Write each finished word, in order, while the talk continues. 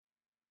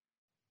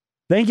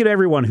Thank you to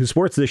everyone who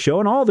supports this show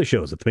and all the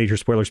shows at the Major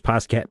Spoilers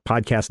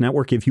Podcast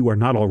Network. If you are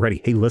not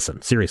already, hey,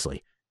 listen,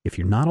 seriously, if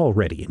you're not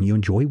already and you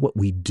enjoy what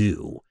we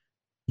do,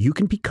 you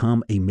can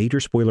become a Major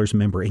Spoilers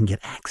member and get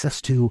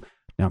access to,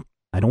 now,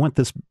 I don't want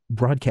this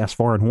broadcast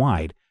far and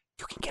wide,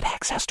 you can get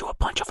access to a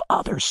bunch of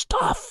other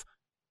stuff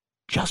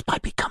just by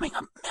becoming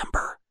a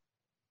member.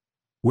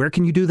 Where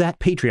can you do that?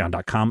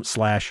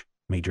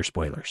 Patreon.com/Major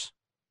Spoilers.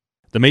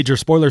 The Major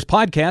Spoilers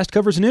Podcast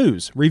covers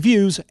news,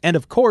 reviews, and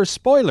of course,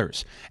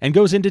 spoilers, and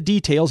goes into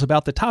details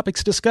about the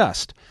topics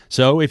discussed.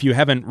 So if you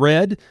haven't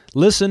read,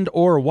 listened,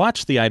 or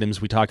watched the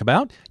items we talk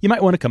about, you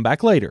might want to come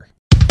back later.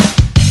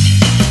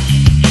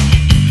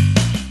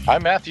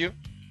 I'm Matthew.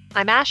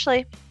 I'm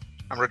Ashley.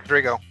 I'm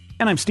Rodrigo.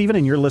 And I'm Steven,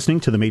 and you're listening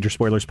to the Major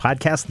Spoilers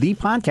Podcast, the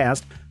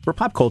podcast for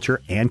pop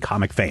culture and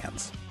comic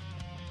fans.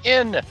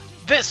 In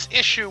this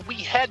issue, we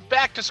head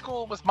back to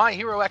school with My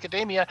Hero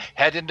Academia,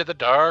 head into the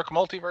dark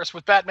multiverse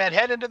with Batman,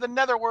 head into the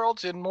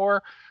netherworlds in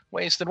more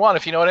ways than one,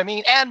 if you know what I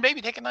mean, and maybe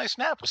take a nice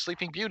nap with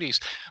Sleeping Beauties.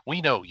 We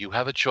know you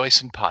have a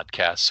choice in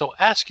podcasts, so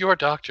ask your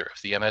doctor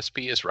if the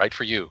MSP is right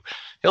for you.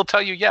 He'll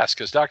tell you yes,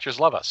 because doctors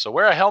love us. So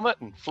wear a helmet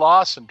and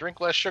floss and drink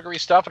less sugary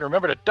stuff, and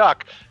remember to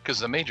duck, because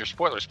the Major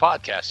Spoilers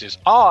Podcast is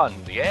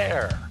on the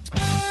air.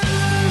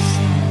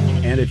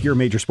 And if your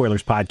Major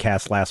Spoilers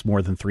Podcast lasts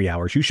more than 3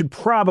 hours, you should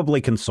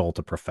probably consult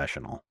a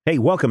professional. Hey,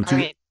 welcome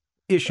to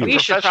issue... We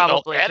should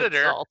probably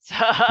editor.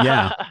 consult.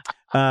 Yeah.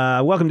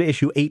 Welcome to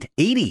issue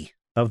 880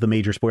 of the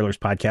Major Spoilers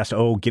Podcast.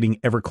 Oh, getting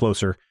ever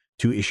closer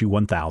to issue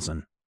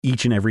 1000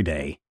 each and every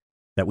day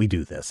that we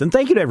do this. And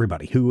thank you to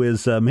everybody who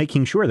is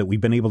making sure that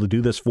we've been able to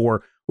do this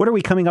for, what are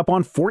we coming up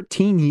on,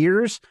 14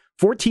 years?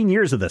 14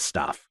 years of this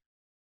stuff.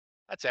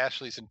 That's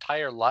Ashley's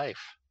entire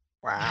life.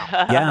 Wow.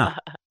 Yeah.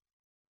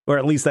 Or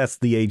at least that's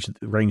the age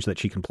range that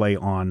she can play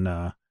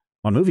on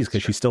movies,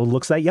 because she still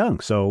looks that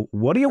young. So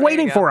what are you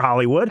waiting for,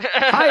 Hollywood?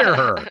 Hire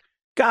her.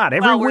 God,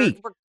 every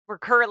week. We're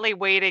currently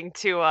waiting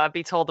to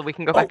be told that we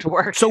can go back to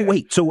work. So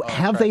wait, so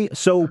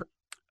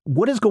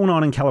what is going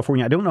on in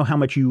California? I don't know how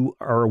much you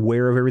are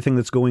aware of everything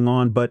that's going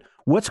on, but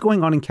what's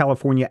going on in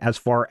California as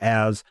far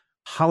as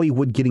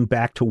Hollywood getting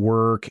back to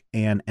work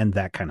and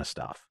that kind of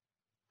stuff?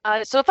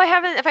 So if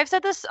I've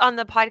said this on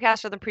the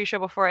podcast or the pre-show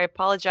before, I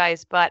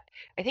apologize, but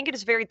I think it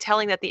is very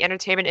telling that the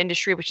entertainment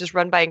industry, which is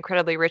run by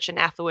incredibly rich and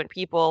affluent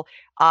people,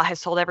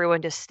 has told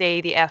everyone to stay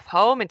the F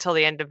home until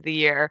the end of the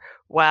year,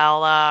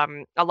 while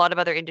a lot of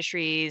other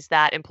industries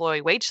that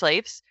employ wage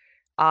slaves,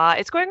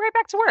 it's going right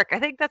back to work. I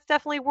think that's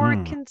definitely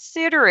worth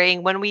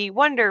considering when we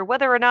wonder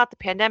whether or not the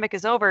pandemic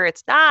is over.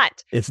 It's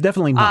not. It's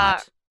definitely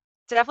not.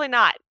 Definitely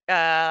not.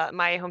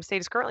 My home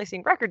state is currently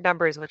seeing record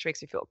numbers, which makes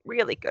me feel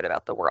really good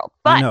about the world.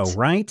 But I know,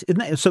 right?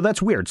 So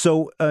that's weird.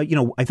 So, I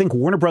think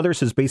Warner Brothers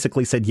has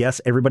basically said, yes,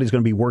 everybody's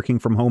going to be working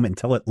from home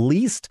until at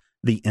least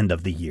the end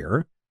of the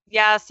year.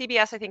 Yeah,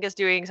 CBS, I think, is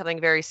doing something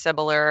very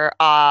similar.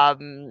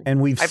 And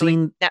we've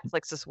seen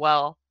Netflix as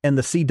well. And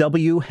the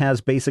CW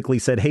has basically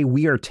said, hey,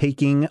 we are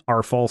taking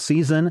our fall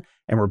season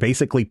and we're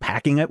basically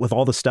packing it with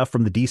all the stuff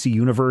from the DC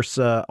Universe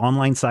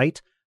online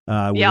site.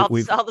 All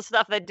the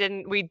stuff that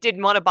we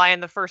didn't want to buy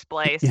in the first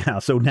place. Yeah,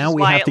 so now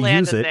we have to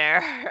use it.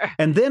 There.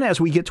 And then as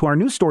we get to our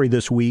news story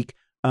this week,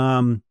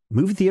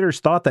 movie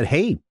theaters thought that,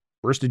 hey,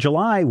 1st of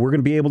July, we're going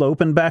to be able to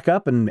open back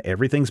up and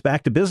everything's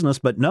back to business.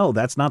 But no,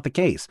 that's not the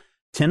case.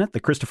 Tenet, the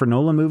Christopher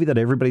Nolan movie that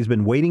everybody's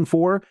been waiting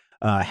for,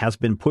 has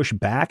been pushed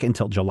back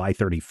until July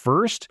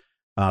 31st.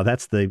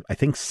 That's the, I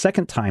think,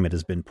 second time it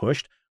has been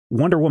pushed.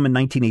 Wonder Woman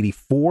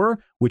 1984,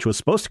 which was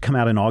supposed to come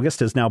out in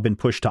August, has now been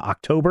pushed to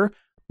October.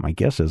 My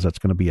guess is that's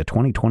going to be a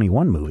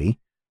 2021 movie.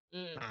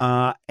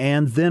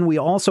 And then we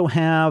also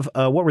have,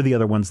 what were the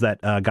other ones that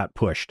got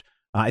pushed?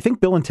 I think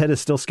Bill and Ted is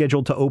still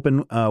scheduled to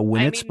open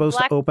when it's supposed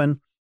to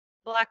open.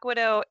 Black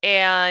Widow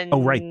and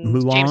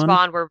Mulan. James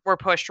Bond were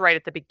pushed right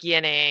at the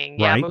beginning.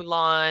 Yeah, right.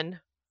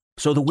 Mulan.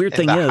 So the weird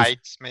thing is,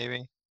 Heights,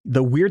 maybe.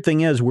 The weird thing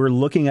is we're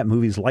looking at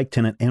movies like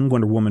Tenet and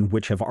Wonder Woman,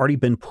 which have already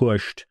been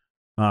pushed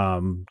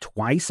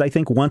twice, I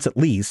think once at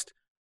least,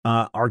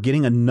 are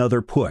getting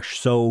another push.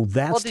 So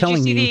that's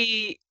telling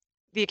me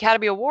the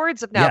Academy Awards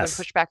have now been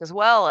pushed back as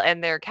well,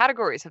 and their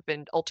categories have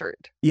been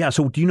altered. Yeah.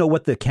 So do you know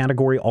what the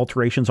category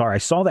alterations are? I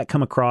saw that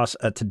come across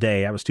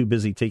today. I was too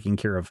busy taking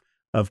care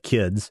of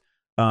kids.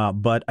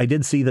 But I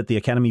did see that the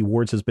Academy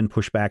Awards has been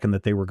pushed back and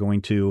that they were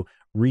going to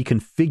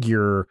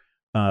reconfigure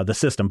the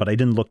system, but I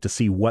didn't look to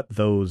see what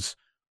those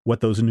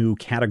new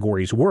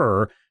categories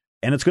were.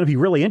 And it's going to be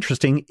really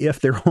interesting if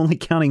they're only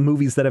counting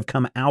movies that have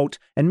come out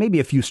and maybe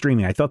a few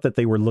streaming. I thought that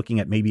they were looking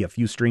at maybe a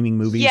few streaming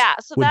movies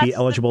would be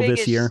eligible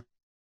this year.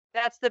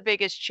 That's the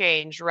biggest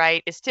change,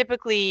 right? Is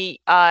typically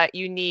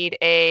you need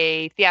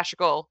a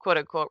theatrical quote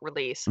unquote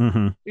release.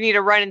 Mm-hmm. You need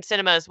a run in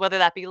cinemas, whether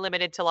that be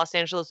limited to Los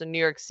Angeles and New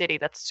York City.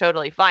 That's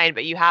totally fine,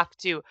 but you have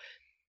to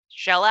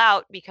shell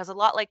out, because a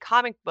lot like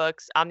comic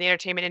books, the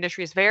entertainment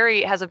industry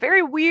has a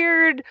very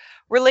weird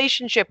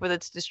relationship with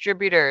its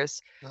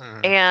distributors.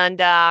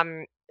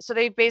 And so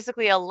they've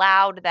basically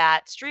allowed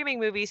that streaming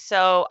movies.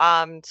 So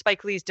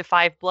Spike Lee's Da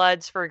 5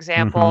 Bloods, for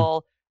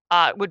example,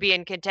 would be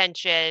in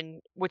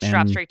contention, which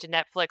drops And straight to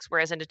Netflix,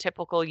 whereas in a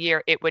typical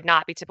year, it would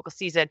not be typical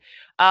season,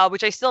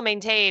 which I still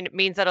maintain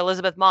means that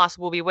Elizabeth Moss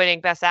will be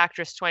winning Best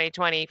Actress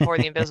 2020 for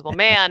The Invisible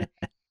Man.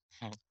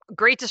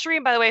 Great to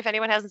stream, by the way, if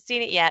anyone hasn't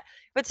seen it yet.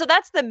 But so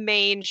that's the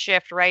main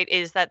shift, right?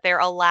 Is that they're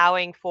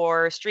allowing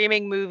for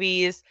streaming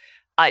movies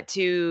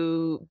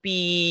to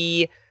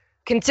be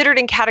considered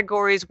in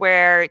categories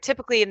where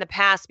typically in the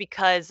past,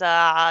 because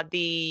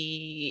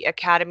the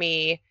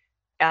Academy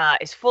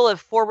is full of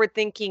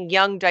forward-thinking,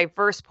 young,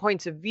 diverse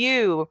points of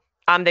view,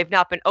 they've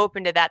not been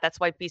open to that. That's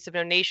why Beasts of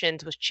No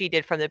Nations was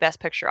cheated from the Best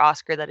Picture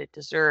Oscar that it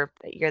deserved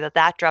that year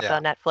that dropped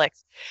on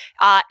Netflix.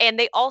 And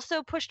they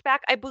also pushed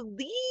back, I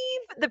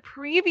believe the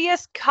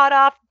previous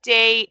cutoff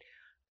date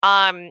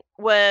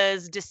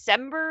was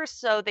December,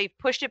 so they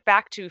pushed it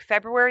back to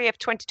February of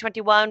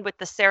 2021 with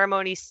the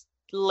ceremony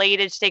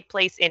slated to take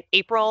place in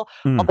April,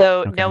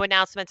 although no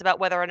announcements about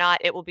whether or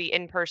not it will be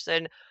in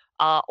person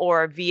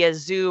or via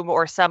Zoom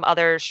or some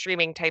other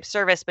streaming type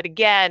service. But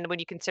again, when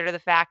you consider the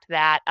fact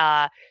that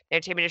the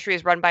entertainment industry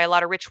is run by a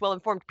lot of rich,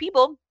 well-informed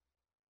people,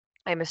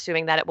 I'm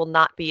assuming that it will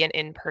not be an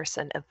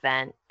in-person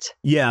event.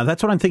 Yeah,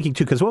 that's what I'm thinking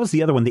too. Because what was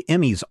the other one? The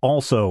Emmys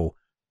also.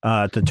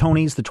 The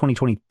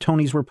 2020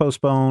 Tonys were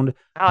postponed.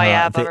 Oh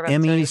yeah, the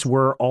Emmys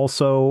were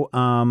also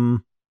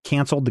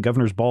canceled. The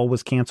Governor's Ball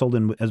was canceled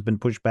and has been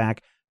pushed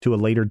back to a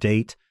later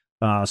date.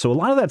 So a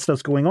lot of that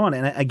stuff's going on.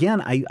 And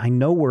again, I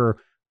know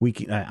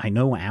I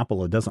know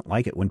Apple doesn't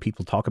like it when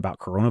people talk about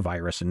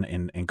coronavirus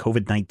and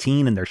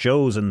COVID-19 in their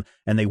shows, and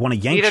they want to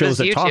yank shows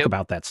that talk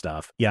about that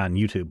stuff. Yeah, on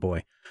YouTube,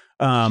 boy.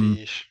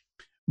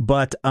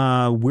 But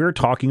we're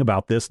talking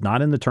about this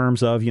not in the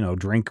terms of,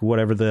 drink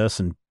whatever this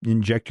and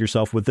inject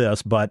yourself with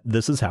this, but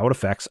this is how it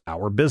affects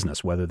our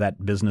business, whether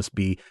that business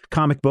be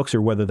comic books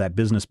or whether that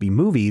business be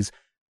movies.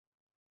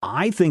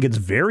 I think it's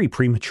very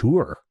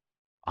premature,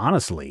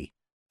 honestly,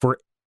 for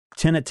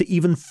Tenet to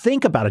even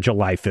think about a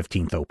July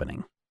 15th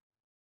opening.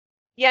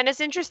 Yeah, and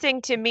it's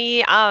interesting to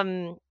me.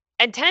 And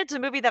Tenet's a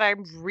movie that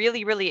I'm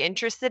really, really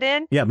interested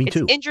in. Yeah, me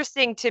too. It's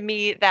interesting to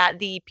me that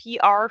the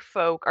PR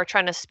folk are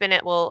trying to spin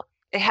it. Well,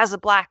 it has a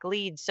black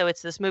lead, so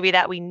it's this movie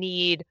that we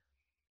need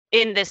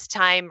in this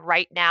time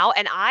right now.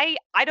 And I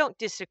don't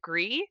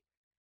disagree.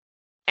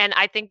 And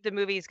I think the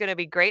movie is going to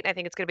be great. And I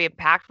think it's going to be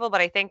impactful.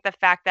 But I think the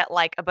fact that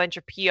like a bunch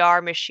of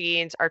PR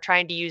machines are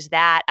trying to use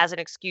that as an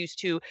excuse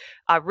to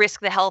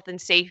risk the health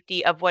and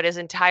safety of what is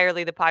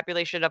entirely the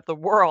population of the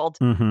world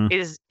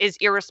is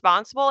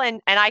irresponsible.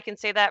 And I can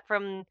say that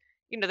from,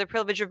 the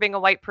privilege of being a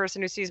white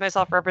person who sees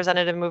myself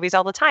represented in movies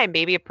all the time.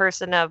 Maybe a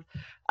person of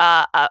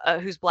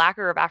who's black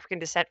or of African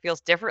descent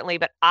feels differently.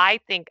 But I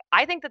think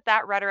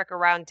that rhetoric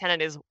around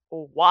Tenet is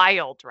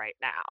wild right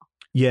now.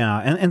 Yeah,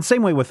 and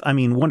same way with,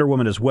 Wonder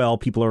Woman as well.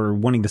 People are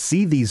wanting to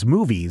see these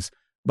movies,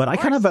 but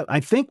I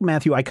think,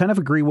 Matthew, I kind of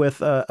agree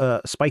with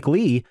Spike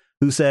Lee,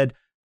 who said,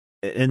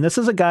 and this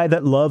is a guy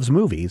that loves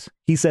movies,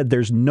 he said,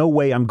 there's no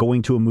way I'm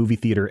going to a movie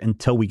theater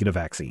until we get a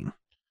vaccine.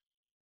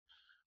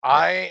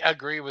 I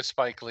agree with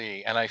Spike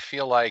Lee, and I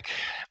feel like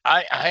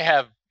I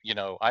have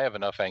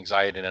enough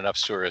anxiety and enough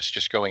stress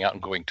just going out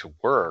and going to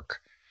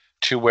work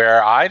to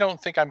where I don't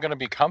think I'm going to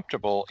be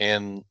comfortable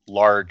in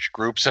large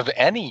groups of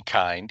any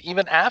kind,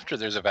 even after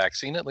there's a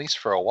vaccine, at least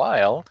for a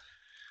while,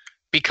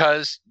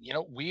 because,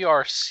 we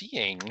are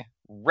seeing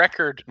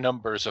record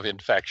numbers of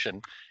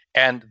infection,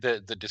 and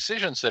the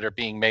decisions that are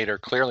being made are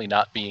clearly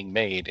not being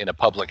made in a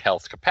public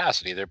health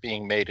capacity. They're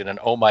being made in an,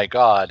 oh my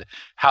God,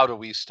 how do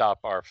we stop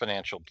our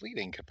financial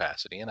bleeding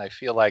capacity? And I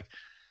feel like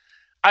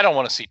I don't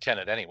want to see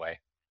Tenet anyway.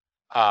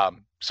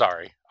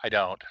 Sorry, I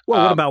don't.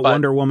 Well, what about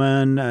Wonder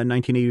Woman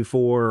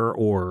 1984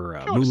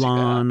 or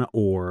Mulan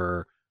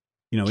or,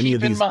 any of these?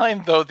 Keep in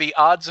mind, though, the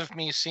odds of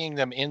me seeing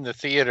them in the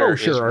theater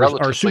is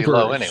relatively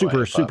low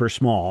anyway. Super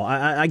small.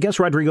 I guess,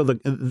 Rodrigo,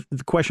 the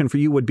question for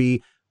you would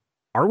be,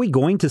 are we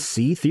going to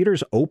see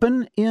theaters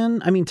open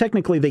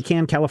technically they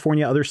can.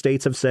 California, other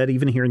states have said,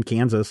 even here in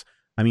Kansas,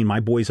 my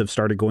boys have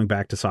started going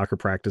back to soccer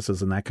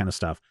practices and that kind of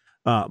stuff.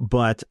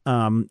 But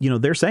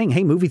they're saying,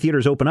 hey, movie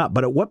theaters open up.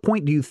 But at what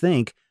point do you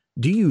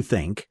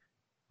think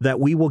that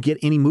we will get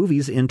any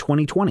movies in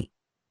 2020?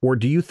 Or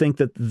do you think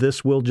that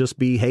this will just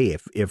be, hey,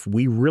 if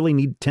we really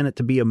need Tenet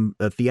to be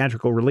a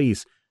theatrical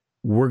release,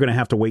 we're going to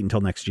have to wait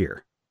until next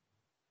year?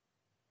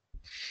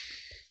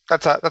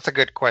 That's a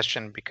good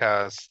question,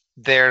 because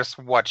there's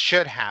what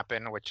should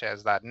happen, which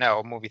is that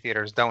no, movie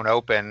theaters don't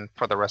open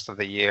for the rest of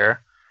the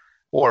year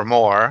or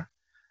more.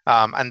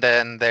 And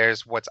then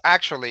there's what's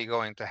actually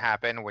going to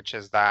happen, which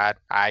is that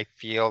I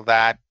feel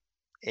that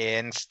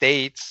in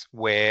states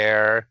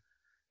where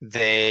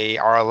they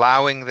are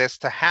allowing this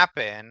to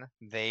happen,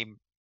 then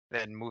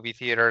movie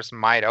theaters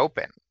might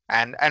open.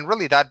 And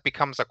really that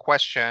becomes a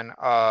question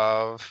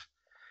of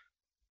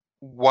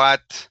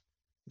what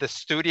the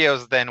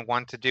studios then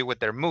want to do with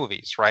their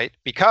movies, right?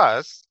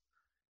 Because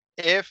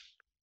if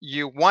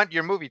you want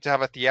your movie to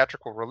have a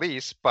theatrical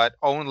release, but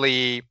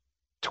only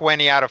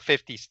 20 out of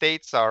 50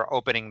 states are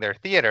opening their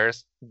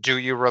theaters, do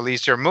you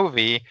release your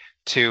movie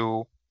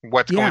to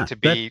what's going to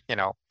be,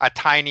 a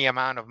tiny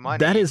amount of money?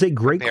 That is a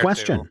great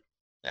question.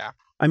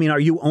 I mean, are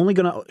you only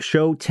going to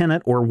show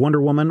Tenet or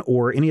Wonder Woman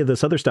or any of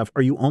this other stuff?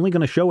 Are you only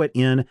going to show it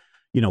in,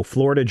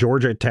 Florida,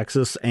 Georgia,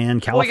 Texas,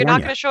 and California? Well, you're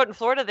not going to show it in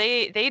Florida.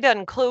 They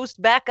done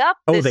closed back up.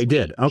 Oh, this they week.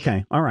 did.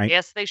 Okay. All right.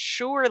 Yes, they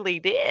surely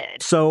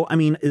did. So, I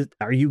mean,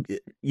 are you,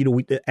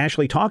 we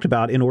Ashley talked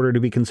about, in order to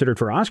be considered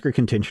for Oscar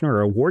contention or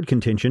award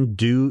contention,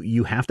 do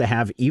you have to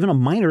have even a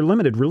minor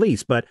limited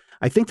release? But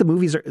I think the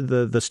movies are,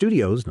 the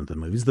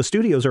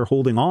studios are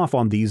holding off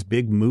on these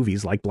big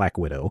movies like Black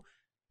Widow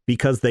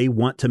because they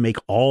want to make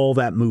all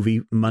that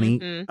movie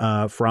money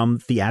from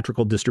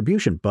theatrical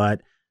distribution.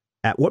 But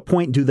at what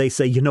point do they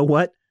say, you know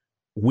what,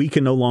 we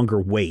can no longer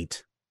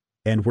wait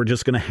and we're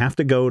just going to have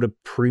to go to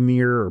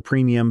premiere or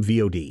premium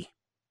VOD?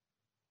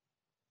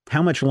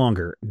 How much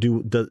longer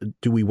do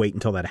we wait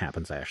until that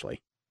happens,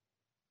 Ashley?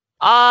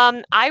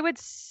 I would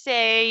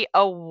say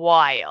a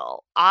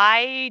while.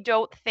 I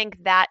don't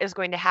think that is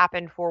going to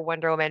happen for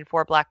Wonder Woman,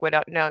 for Black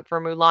Widow, no, for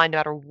Mulan, no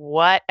matter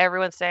what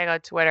everyone's saying on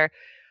Twitter.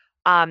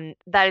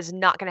 That is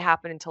not going to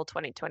happen until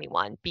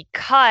 2021,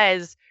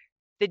 because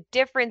the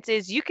difference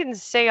is, you can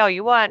say all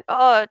you want,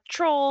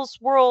 Trolls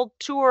World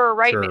Tour,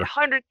 right? Sure. Made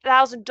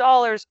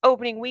 $100,000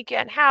 opening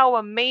weekend. How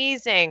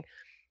amazing.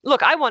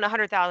 Look, I want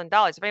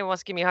 $100,000. If anyone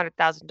wants to give me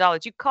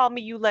 $100,000, you call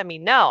me, you let me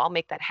know. I'll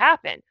make that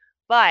happen.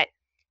 But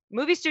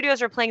movie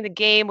studios are playing the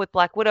game with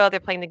Black Widow. They're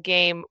playing the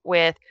game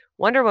with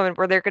Wonder Woman,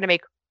 where they're going to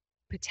make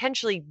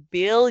potentially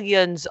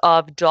billions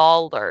of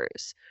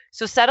dollars.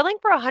 So settling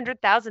for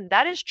 $100,000,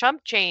 that is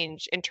chump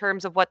change in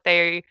terms of what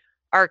they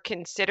are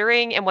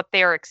considering and what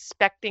they are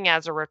expecting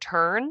as a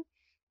return.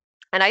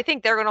 And I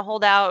think they're going to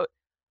hold out.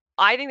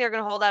 I think they're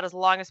going to hold out as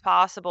long as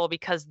possible,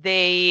 because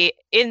they,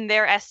 in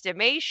their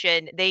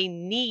estimation, they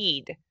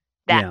need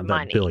that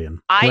money. That billion.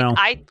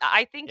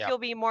 I think you'll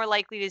be more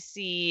likely to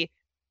see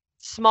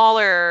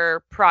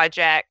smaller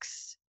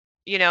projects,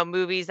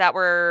 movies that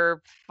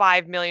were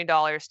 $5 million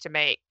to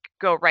make,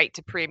 go right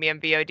to premium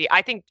VOD.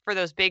 I think for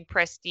those big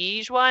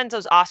prestige ones,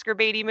 those Oscar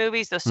baity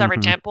movies, those summer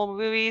tentpole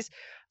movies,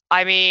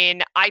 I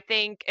mean, I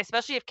think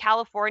especially if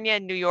California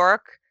and New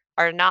York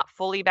are not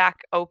fully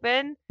back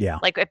open,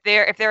 like if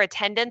their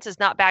attendance is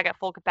not back at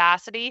full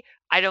capacity,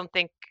 I don't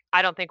think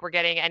we're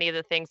getting any of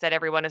the things that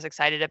everyone is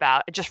excited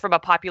about, just from a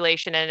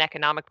population and an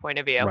economic point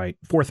of view. Right.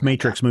 Fourth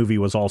Matrix movie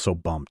was also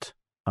bumped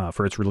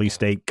for its release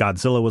date.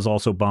 Godzilla was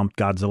also bumped.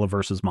 Godzilla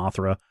versus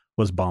Mothra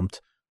was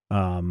bumped.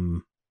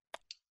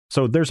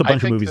 So there's a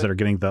bunch of movies that are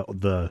getting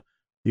the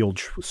old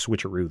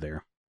switcheroo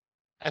there.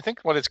 I think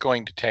what it's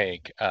going to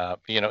take,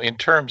 in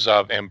terms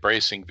of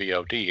embracing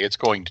VOD, it's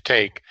going to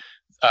take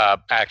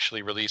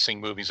actually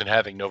releasing movies and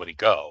having nobody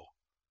go.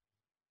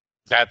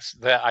 That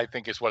I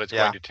think is what it's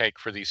going to take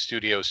for these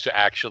studios to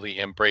actually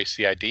embrace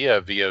the idea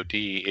of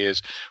VOD,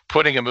 is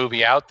putting a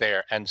movie out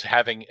there and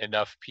having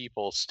enough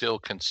people still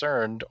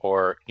concerned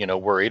or,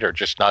 worried or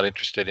just not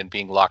interested in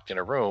being locked in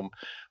a room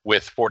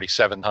with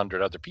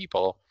 4,700 other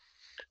people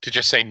to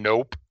just say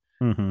nope.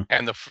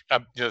 And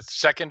the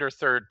second or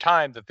third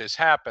time that this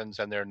happens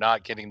and they're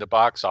not getting the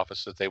box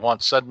office that they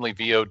want, suddenly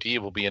VOD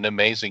will be an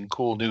amazing,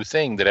 cool new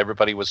thing that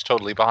everybody was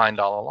totally behind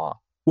all along.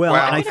 Well,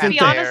 I think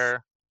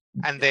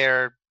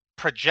their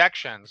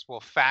projections will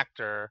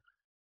factor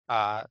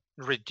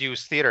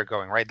reduced theater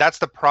going, right? That's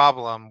the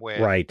problem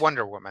with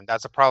Wonder Woman.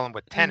 That's the problem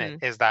with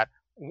Tenet, is that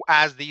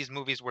as these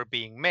movies were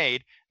being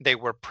made, they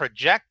were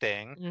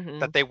projecting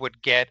that they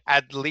would get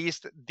at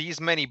least these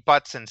many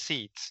butts and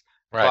seats.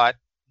 Right. But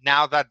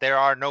now that there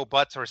are no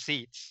butts or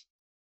seats,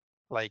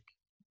 like,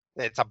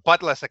 it's a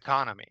buttless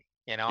economy,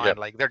 and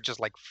like they're just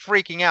like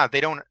freaking out.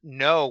 They don't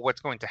know what's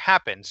going to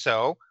happen.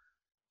 So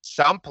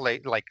some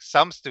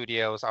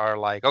studios are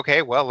like,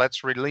 okay, well,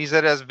 let's release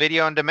it as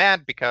video on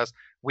demand because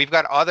we've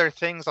got other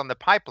things on the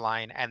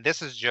pipeline. And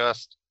this is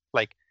just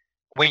like,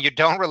 when you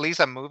don't release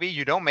a movie,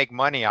 you don't make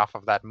money off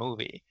of that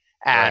movie.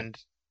 And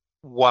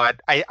what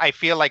I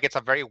feel like it's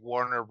a very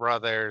Warner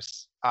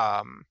Brothers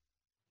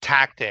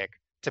tactic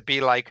to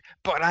be like,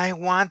 but I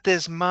want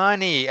this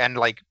money. And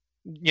like,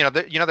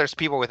 there's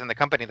people within the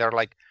company that are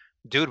like,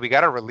 dude, we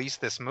got to release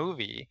this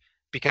movie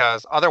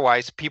because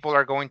otherwise people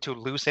are going to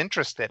lose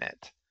interest in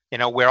it.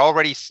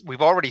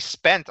 We've already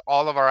spent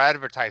all of our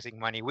advertising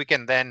money. We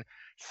can then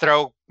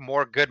throw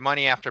more good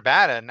money after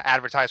bad and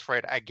advertise for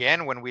it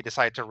again when we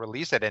decide to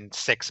release it in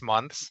 6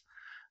 months.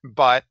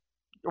 But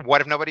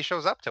what if nobody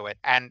shows up to it?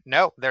 And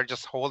no, they're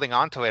just holding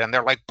on to it. And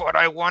they're like, but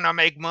I want to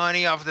make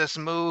money off this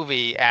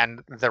movie.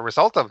 And the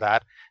result of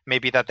that may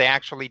be that they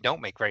actually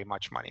don't make very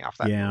much money off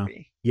that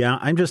movie. Yeah.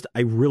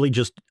 I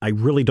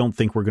really don't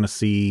think we're going to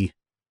see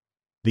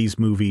these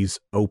movies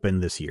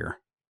open this year.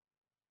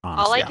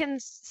 Honestly. All I can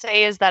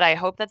say is that I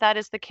hope that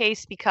is the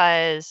case,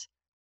 because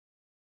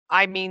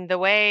I mean, the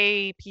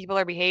way people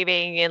are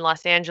behaving in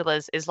Los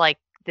Angeles is like,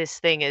 this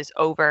thing is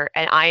over.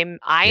 And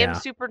I am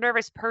super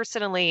nervous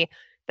personally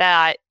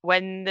that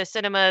when the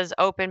cinemas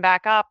open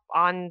back up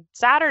on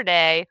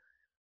Saturday,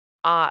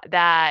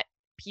 that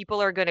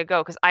people are going to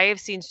go. Because I have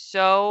seen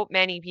so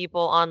many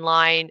people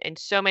online, and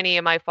so many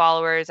of my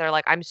followers are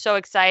like, I'm so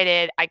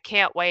excited. I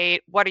can't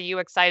wait. What are you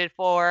excited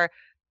for?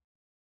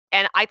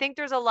 And I think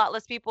there's a lot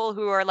less people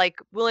who are like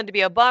willing to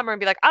be a bummer and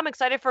be like, I'm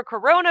excited for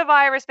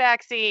coronavirus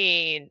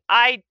vaccine.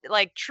 I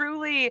like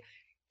truly,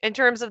 in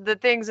terms of the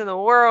things in the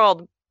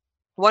world,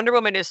 Wonder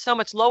Woman is so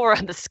much lower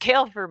on the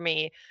scale for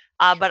me.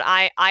 But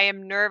I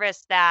am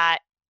nervous that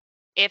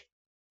if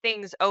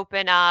things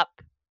open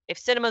up, if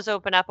cinemas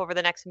open up over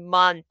the next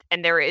month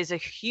and there is a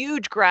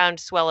huge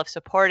groundswell of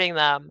supporting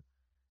them,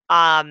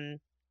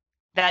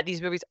 that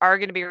these movies are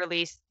going to be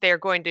released, they're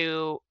going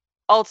to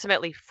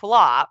ultimately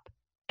flop,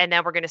 and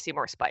then we're going to see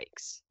more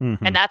spikes. Mhm.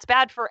 And that's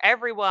bad for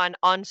everyone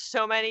on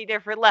so many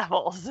different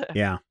levels.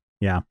 Yeah.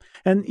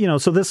 And,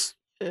 so this,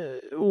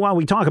 while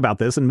we talk about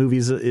this, and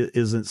movies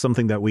isn't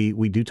something that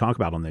we do talk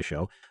about on this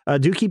show,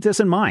 do keep this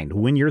in mind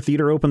when your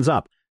theater opens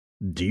up.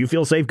 Do you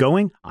feel safe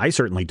going? I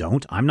certainly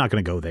don't. I'm not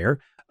going to go there.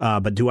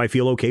 But do I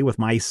feel okay with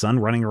my son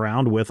running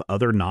around with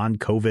other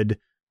non-COVID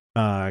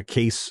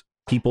case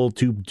people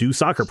to do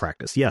soccer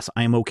practice? Yes,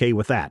 I am okay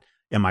with that.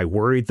 Am I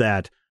worried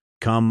that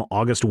come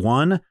August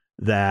 1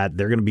 that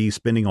they're going to be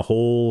spending a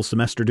whole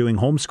semester doing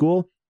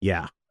homeschool?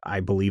 Yeah, I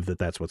believe that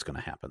that's what's going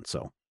to happen.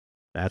 So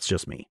that's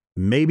just me.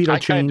 Maybe it'll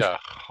change. I kind of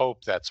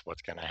hope that's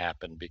what's going to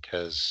happen,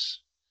 because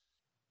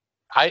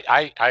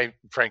I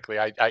frankly,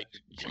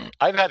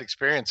 I've had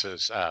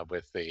experiences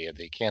with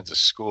the Kansas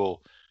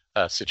school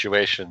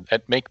situation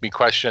that make me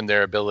question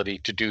their ability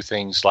to do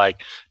things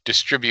like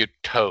distribute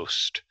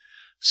toast.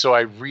 So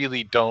I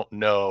really don't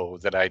know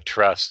that I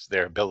trust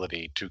their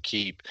ability to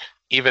keep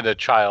even a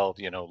child,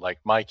 like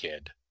my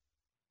kid,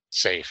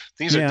 safe.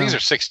 These are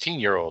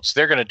 16-year-olds.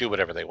 They're going to do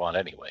whatever they want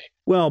anyway.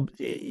 Well,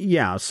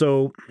 yeah.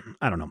 So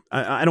I don't know.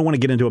 I don't want to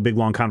get into a big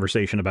long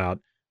conversation about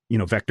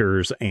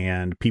vectors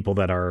and people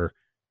that are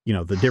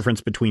the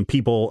difference between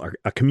people,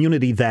 a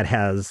community that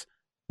has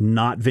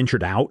not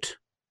ventured out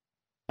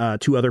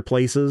to other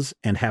places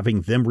and having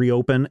them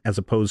reopen, as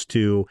opposed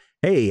to,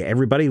 hey,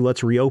 everybody,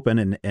 let's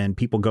reopen, and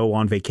people go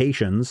on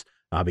vacations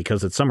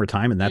because it's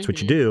summertime and that's what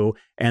you do.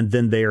 And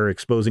then they're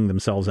exposing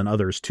themselves and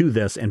others to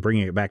this and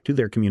bringing it back to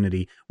their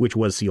community, which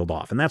was sealed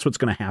off. And that's what's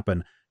going to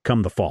happen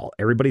come the fall.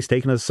 Everybody's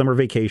taking a summer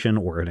vacation,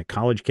 or in a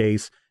college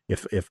case,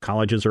 if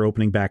colleges are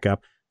opening back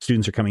up,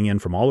 students are coming in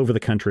from all over the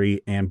country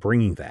and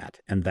bringing that.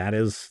 And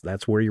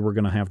that's where you were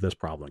going to have this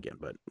problem again.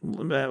 But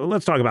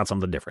let's talk about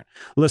something different.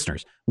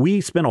 Listeners,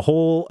 we spent a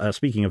whole,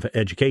 speaking of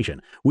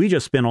education, we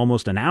just spent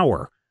almost an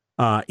hour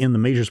in the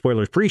Major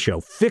Spoilers pre-show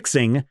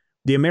fixing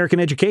the American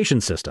education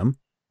system.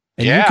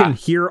 And you can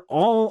hear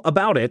all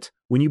about it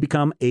when you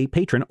become a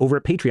patron over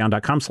at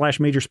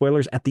patreon.com/Major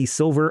Spoilers at the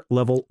silver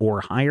level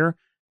or higher.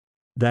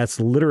 That's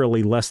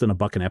literally less than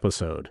 $1 an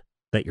episode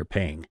that you're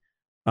paying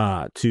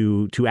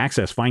to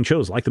access fine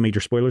shows like the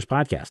Major Spoilers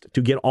podcast,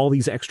 to get all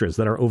these extras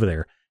that are over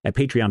there at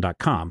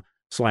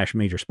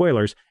patreon.com/Major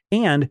Spoilers.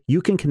 And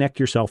you can connect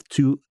yourself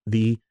to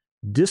the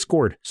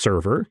Discord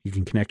server. You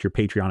can connect your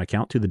Patreon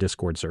account to the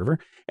Discord server,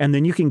 and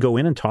then you can go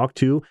in and talk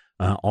to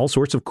all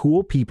sorts of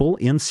cool people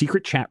in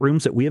secret chat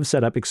rooms that we have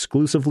set up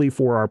exclusively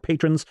for our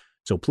patrons.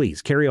 So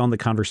please carry on the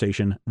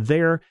conversation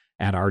there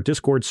at our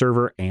Discord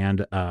server,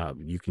 and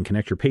you can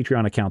connect your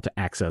Patreon account to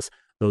access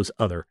those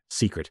other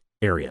secret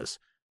areas.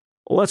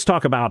 Let's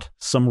talk about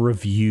some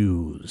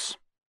reviews.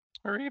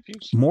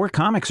 More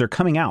comics are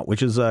coming out,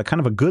 which is kind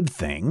of a good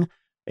thing.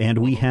 And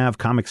we have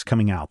comics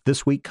coming out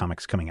this week,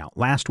 comics coming out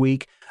last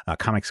week,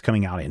 comics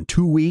coming out in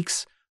 2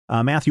 weeks.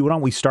 Matthew, why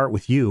don't we start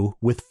with you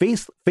with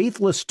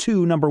Faithless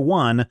 2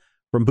 #1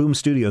 from Boom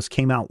Studios,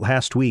 came out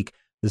last week.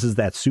 This is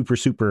that super,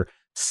 super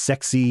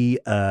sexy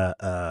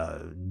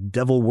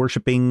devil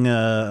worshipping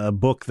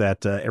book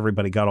that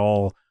everybody got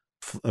all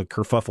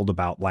kerfuffled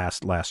about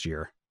last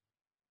year.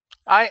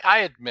 I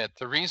admit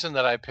the reason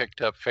that I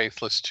picked up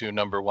Faithless 2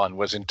 #1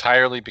 was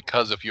entirely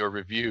because of your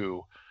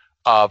review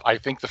of, I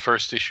think, the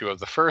first issue of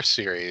the first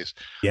series,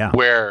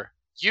 where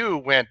you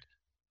went,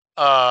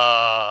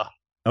 oh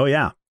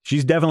yeah,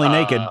 she's definitely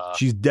naked.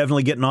 She's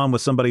definitely getting on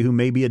with somebody who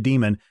may be a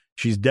demon.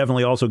 She's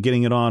definitely also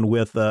getting it on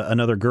with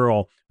another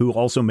girl who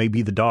also may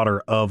be the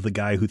daughter of the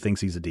guy who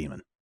thinks he's a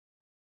demon.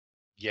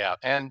 Yeah.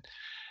 And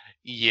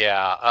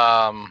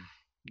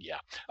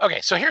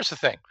okay, so here's the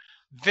thing.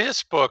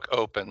 This book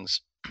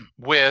opens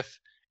with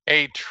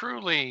a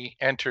truly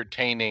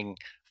entertaining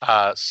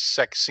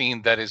sex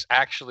scene that is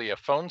actually a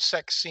phone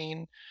sex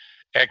scene,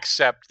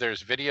 except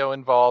there's video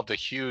involved, a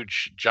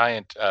huge,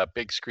 giant,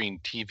 big screen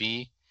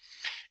TV.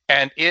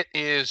 And it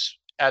is,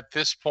 at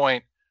this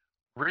point,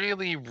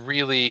 really,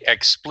 really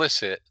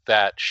explicit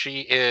that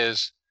she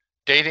is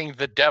dating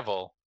the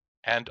devil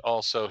and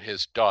also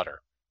his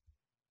daughter.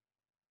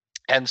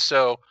 And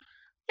so,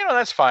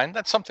 that's fine.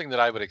 That's something that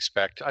I would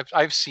expect.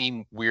 I've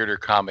seen weirder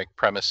comic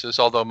premises,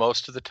 although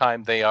most of the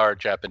time they are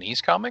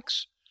Japanese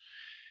comics.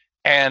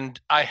 And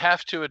I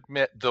have to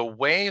admit, the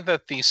way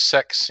that the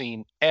sex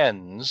scene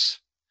ends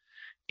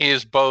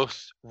is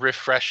both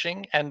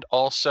refreshing and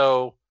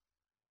also,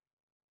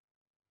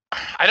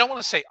 I don't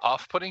want to say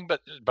off-putting,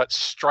 but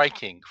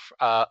striking,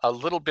 a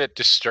little bit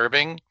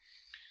disturbing,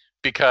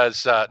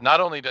 because not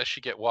only does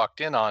she get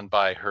walked in on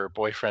by her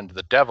boyfriend,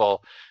 the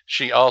devil,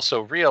 she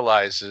also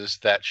realizes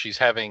that she's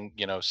having,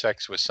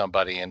 sex with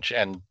somebody,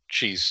 and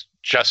she's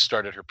just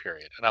started her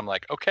period. And I'm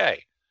like,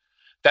 okay,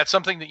 that's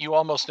something that you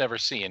almost never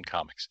see in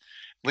comics.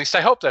 At least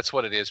I hope that's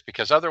what it is,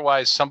 because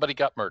otherwise somebody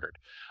got murdered.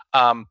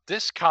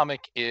 This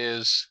comic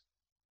is,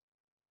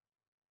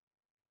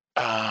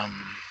 there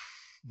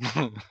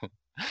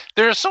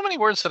are so many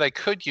words that I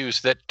could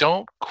use that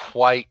don't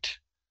quite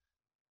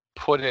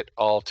put it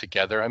all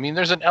together. I mean,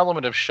 there's an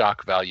element of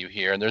shock value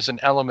here, and there's an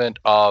element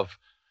of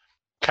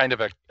kind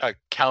of a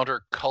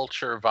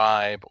counterculture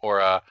vibe,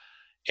 or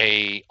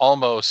a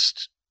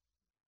almost,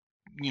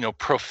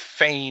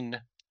 profane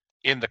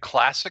in the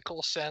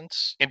classical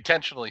sense,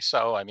 intentionally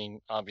so. I mean,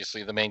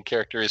 obviously the main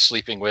character is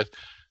sleeping with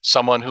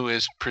someone who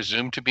is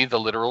presumed to be the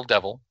literal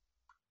devil,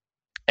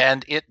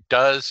 and it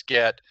does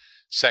get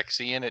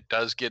sexy, and it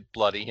does get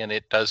bloody, and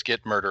it does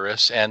get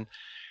murderous. And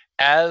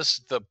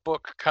as the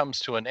book comes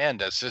to an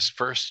end, as this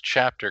first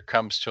chapter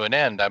comes to an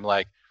end, I'm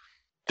like,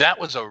 that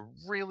was a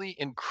really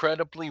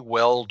incredibly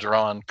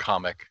well-drawn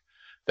comic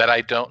that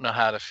I don't know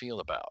how to feel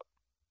about.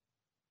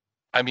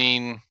 I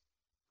mean,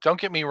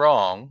 don't get me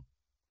wrong,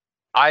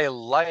 I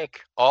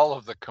like all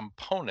of the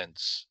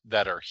components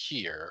that are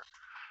here.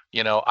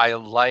 I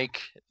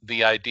like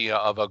the idea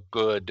of a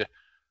good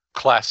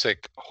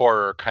classic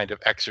horror kind of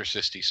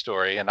exorcisty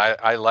story, and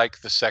I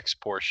like the sex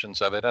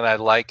portions of it, and I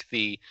like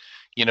the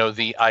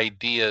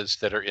ideas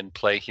that are in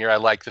play here. I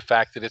like the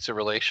fact that it's a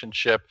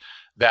relationship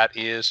that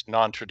is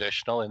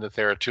non-traditional, and that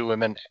there are two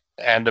women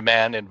and a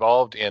man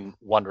involved in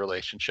one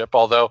relationship,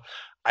 although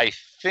I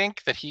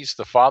think that he's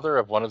the father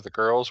of one of the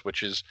girls,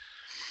 which is,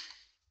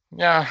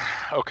 yeah,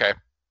 okay.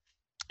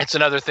 It's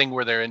another thing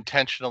where they're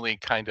intentionally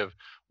kind of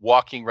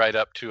walking right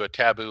up to a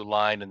taboo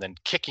line and then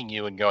kicking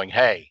you and going,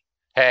 hey,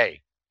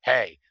 hey,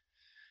 hey.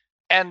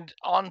 And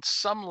on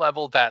some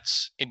level,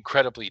 that's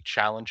incredibly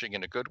challenging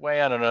in a good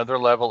way. On another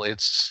level,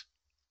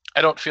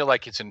 I don't feel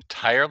like it's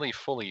entirely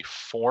fully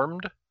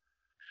formed.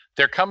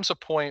 There comes a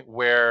point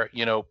where,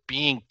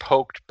 being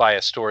poked by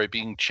a story,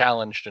 being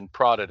challenged and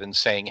prodded and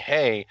saying,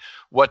 hey,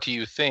 what do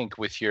you think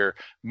with your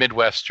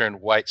Midwestern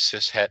white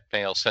cishet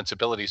male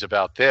sensibilities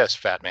about this,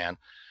 fat man?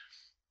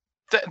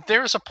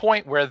 There's a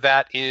point where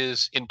that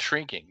is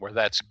intriguing, where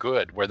that's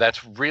good, where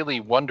that's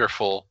really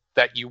wonderful,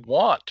 that you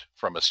want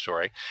from a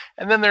story.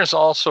 And then there's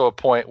also a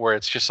point where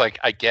it's just like,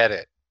 I get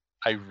it.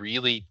 I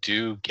really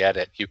do get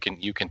it. You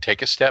can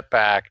take a step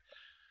back,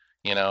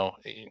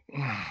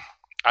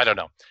 I don't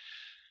know.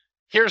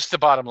 Here's the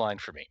bottom line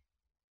for me.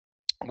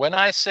 When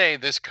I say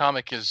this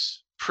comic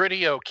is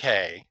pretty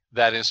okay,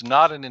 that is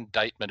not an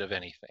indictment of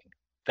anything.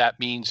 That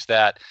means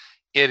that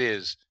it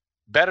is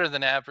better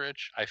than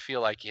average. I feel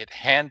like it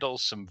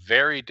handles some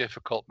very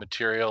difficult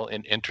material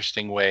in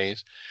interesting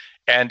ways,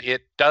 and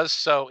it does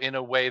so in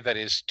a way that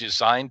is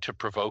designed to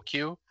provoke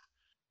you.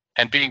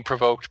 And being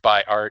provoked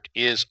by art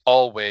is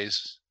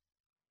always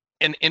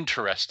an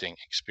interesting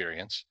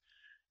experience.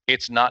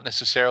 It's not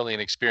necessarily an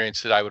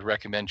experience that I would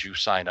recommend you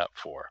sign up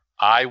for.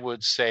 I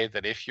would say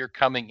that if you're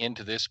coming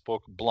into this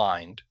book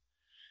blind,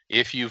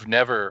 if you've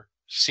never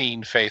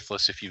seen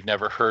Faithless, if you've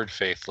never heard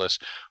Faithless,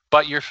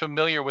 but you're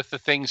familiar with the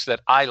things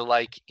that I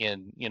like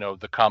in,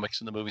 the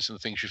comics and the movies and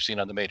the things you've seen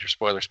on the Major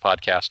Spoilers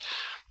podcast,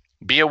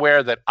 be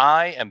aware that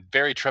I am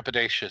very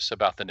trepidatious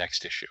about the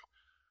next issue.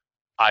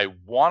 I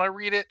want to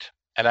read it,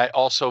 and I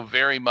also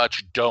very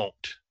much don't.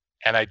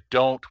 And I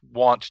don't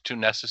want to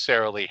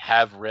necessarily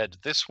have read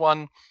this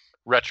one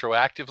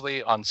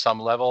retroactively on some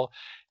level.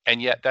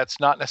 And yet that's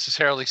not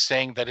necessarily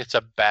saying that it's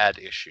a bad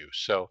issue.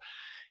 So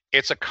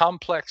it's a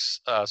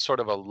complex sort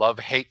of a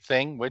love-hate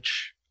thing,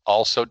 which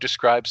also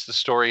describes the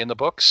story in the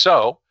book.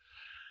 So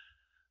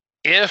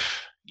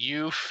if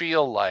you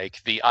feel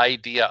like the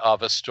idea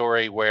of a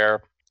story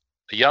where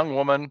a young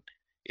woman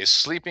is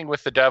sleeping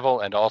with the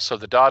devil and also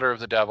the daughter of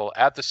the devil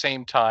at the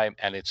same time,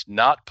 and it's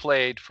not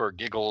played for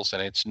giggles,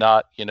 and it's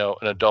not, an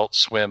Adult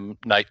Swim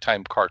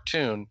nighttime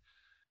cartoon,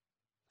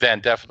 then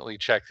definitely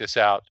check this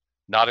out.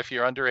 Not if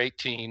you're under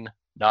 18,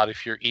 not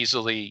if you're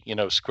easily,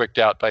 squicked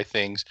out by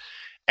things,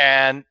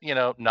 and,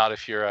 not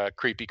if you're a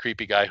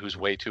creepy guy who's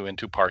way too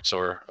into parts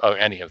or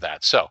any of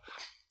that. So,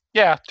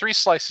 yeah, 3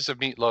 slices of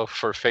meatloaf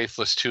for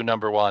Faithless 2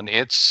 #1.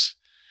 It's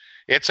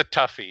a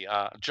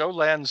toughie. Joe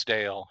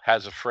Lansdale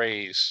has a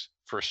phrase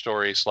for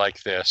stories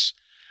like this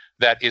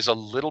that is a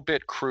little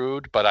bit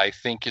crude, but I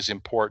think is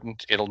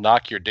important. It'll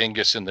knock your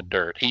dingus in the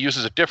dirt. He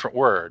uses a different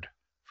word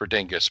for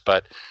dingus,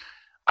 but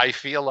I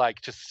feel like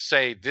to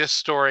say this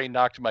story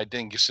knocked my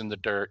dingus in the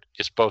dirt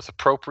is both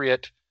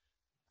appropriate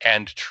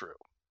and true.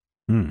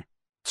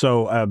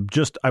 So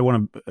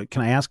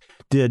can I ask,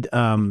 did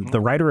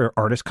the writer or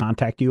artist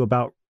contact you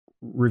about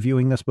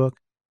reviewing this book?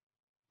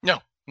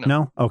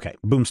 No? Okay.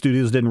 Boom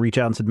Studios didn't reach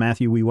out and said,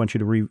 Matthew, we want you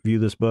to review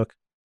this book?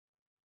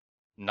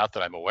 Not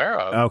that I'm aware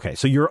of. Okay.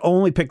 So you're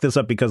only picked this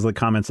up because of the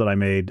comments that I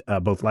made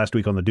both last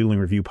week on the Dueling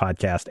Review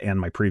podcast and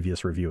my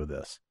previous review of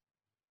this.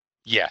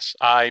 Yes,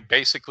 I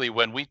basically,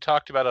 when we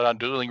talked about it on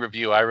Dueling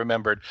Review, I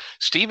remembered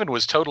Steven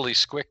was totally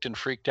squicked and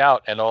freaked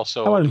out, and I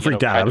also, wasn't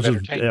freaked out. kind of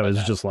entertained It by was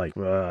that. just like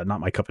not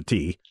my cup of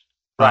tea.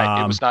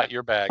 Right, it was not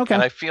your bag, and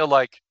Okay. I feel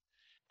like,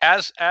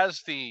 as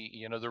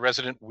the the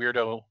resident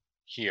weirdo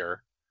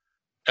here,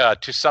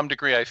 to some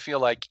degree, I feel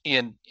like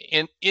in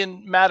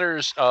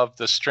matters of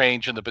the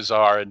strange and the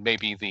bizarre, and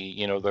maybe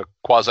the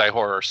quasi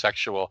horror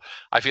sexual,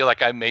 I feel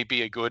like I may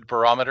be a good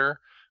barometer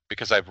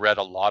because I've read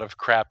a lot of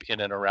crap in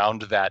and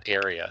around that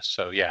area.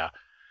 So yeah,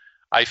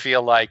 I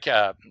feel like,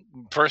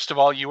 first of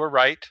all, you were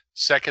right.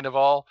 Second of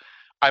all,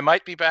 I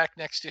might be back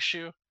next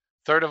issue.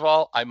 Third of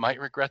all, I might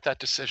regret that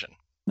decision.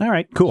 All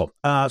right, cool.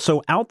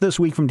 So out this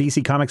week from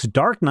DC Comics,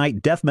 Dark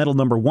Knight Death Metal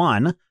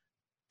 #1.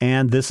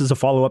 And this is a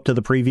follow-up to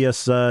the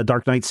previous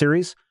Dark Knight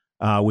series,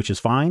 which is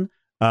fine.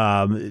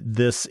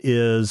 This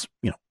is,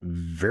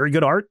 very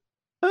good art,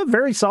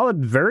 very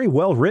solid, very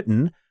well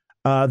written.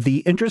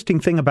 The interesting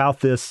thing about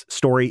this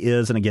story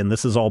is, and again,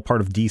 this is all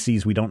part of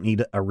DC's, we don't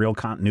need a real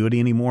continuity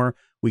anymore.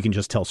 We can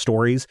just tell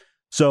stories.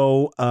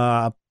 So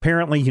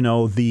apparently,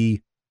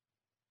 the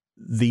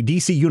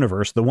DC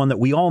universe, the one that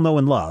we all know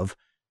and love,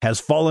 has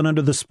fallen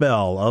under the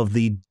spell of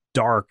the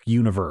Dark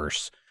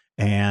Universe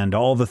and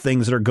all the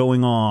things that are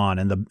going on,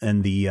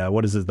 and the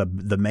what is it,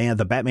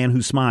 the Batman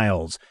who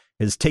smiles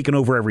has taken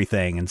over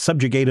everything and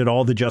subjugated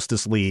all the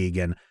Justice League,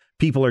 and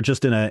people are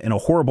just in a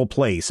horrible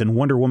place, and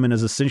Wonder Woman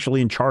is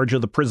essentially in charge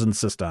of the prison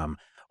system.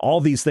 All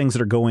these things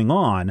that are going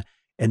on,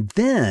 and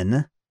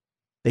then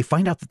they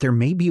find out that there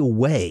may be a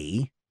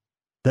way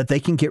that they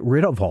can get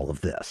rid of all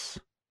of this.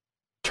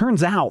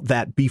 Turns out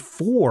that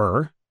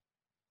before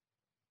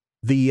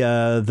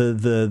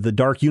the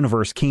Dark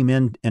Universe came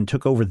in and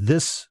took over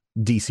this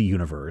DC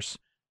universe,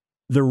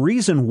 the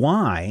reason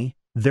why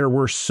there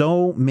were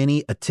so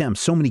many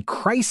attempts, so many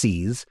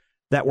crises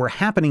that were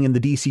happening in the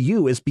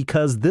DCU is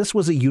because this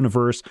was a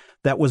universe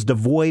that was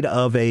devoid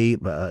of a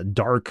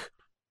dark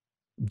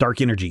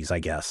energies, I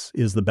guess,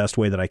 is the best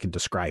way that I can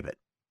describe it.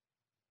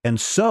 And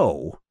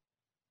so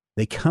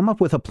they come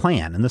up with a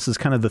plan, and this is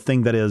kind of the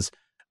thing that is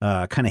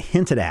kind of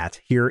hinted at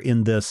here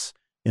in this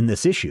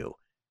issue,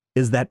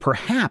 is that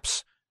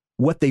perhaps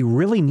what they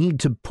really need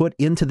to put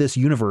into this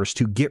universe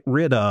to get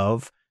rid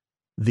of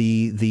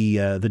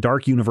the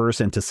Dark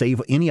Universe and to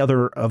save any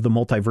other of the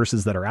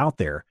multiverses that are out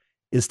there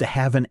is to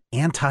have an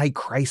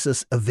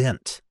anti-crisis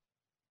event.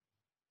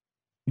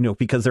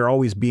 Because they're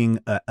always being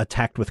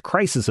attacked with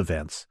crisis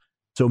events.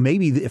 So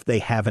maybe if they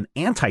have an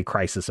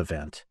anti-crisis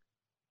event,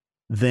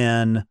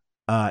 then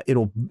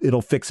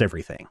it'll fix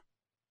everything.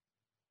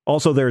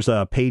 Also, there's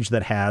a page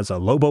that has a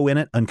Lobo in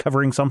it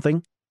uncovering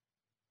something.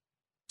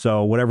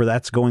 So whatever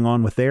that's going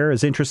on with there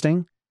is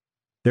interesting.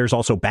 There's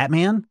also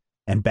Batman,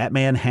 and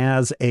Batman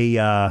has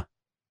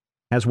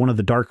has one of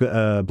the dark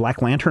Black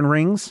Lantern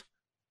rings,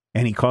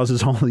 and he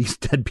causes all these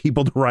dead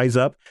people to rise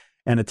up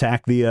and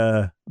attack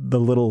the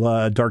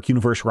little Dark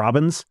Universe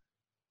Robins,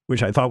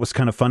 which I thought was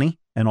kind of funny,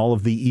 and all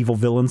of the evil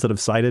villains that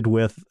have sided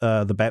with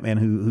the Batman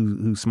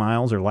who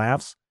smiles or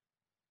laughs,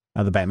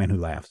 the Batman who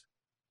laughs.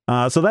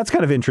 So that's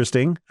kind of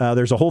interesting.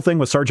 There's a whole thing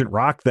with Sergeant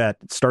Rock that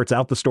starts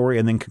out the story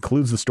and then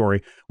concludes the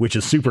story, which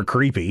is super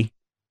creepy,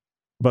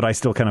 but I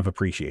still kind of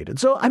appreciate it.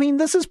 So, I mean,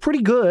 this is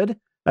pretty good.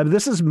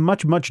 This is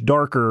much, much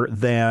darker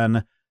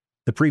than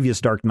the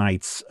previous Dark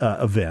Knights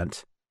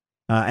event,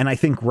 and I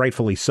think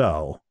rightfully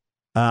so.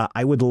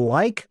 I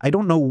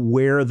don't know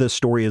where the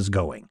story is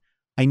going.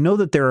 I know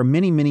that there are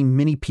many, many,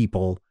 many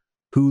people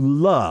who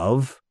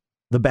love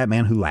the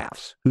Batman who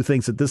laughs, who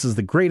thinks that this is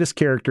the greatest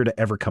character to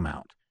ever come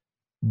out.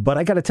 But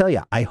I got to tell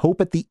you, I hope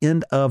at the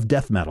end of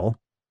Death Metal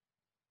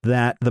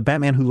that the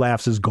Batman who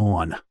laughs is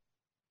gone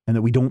and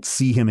that we don't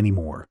see him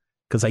anymore,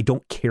 because I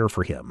don't care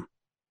for him.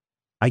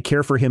 I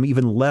care for him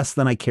even less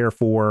than I care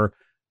for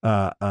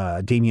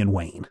Damian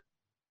Wayne.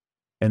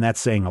 And that's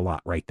saying a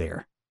lot right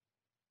there.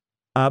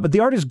 But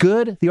the art is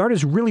good. The art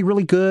is really,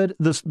 really good.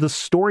 The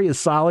story is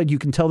solid. You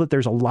can tell that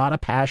there's a lot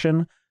of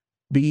passion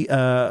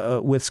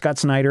with Scott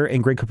Snyder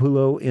and Greg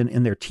Capullo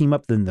in their team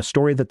up, in the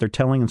story that they're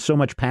telling, and so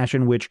much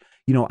passion, which,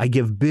 I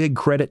give big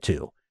credit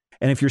to.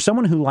 And if you're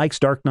someone who likes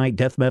Dark Knight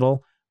Death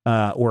Metal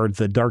or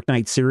the Dark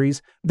Knight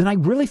series, then I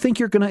really think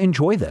you're going to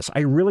enjoy this. I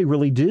really,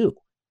 really do.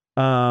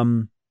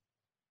 I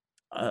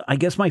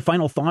guess my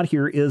final thought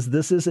here is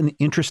this is an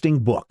interesting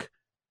book.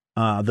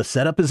 The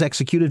setup is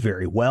executed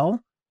very well.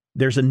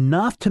 There's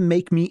enough to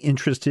make me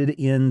interested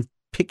in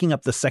picking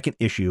up the second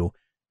issue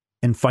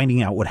and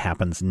finding out what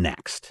happens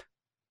next.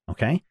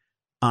 Okay?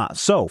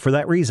 So for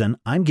that reason,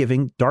 I'm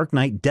giving Dark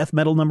Knight Death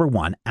Metal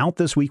 #1 out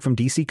this week from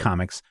DC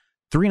Comics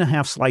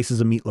 3.5 slices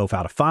of meatloaf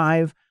out of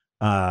 5.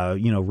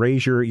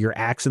 Raise your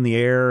axe in the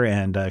air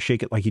and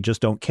shake it like you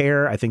just don't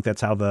care. I think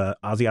that's how the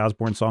Ozzy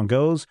Osbourne song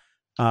goes.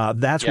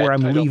 That's where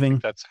I'm leaving.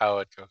 That's how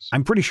it goes.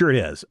 I'm pretty sure it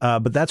is.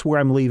 But that's where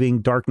I'm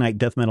leaving Dark Knight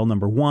Death Metal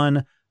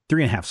 #1,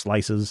 3.5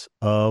 slices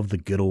of the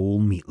good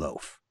old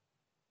meatloaf.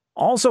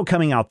 Also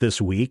coming out this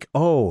week.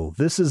 Oh,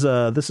 this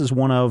is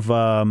one of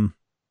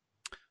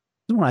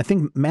I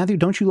think, Matthew,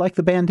 don't you like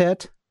the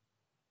Bandette?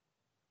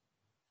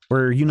 Or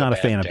are you not a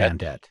fan of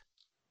Bandette?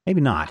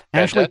 Maybe not.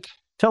 Ashley, Bandette?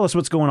 tell us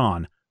what's going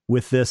on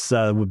with this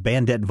with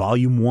Bandette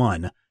Volume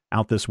 1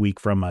 out this week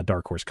from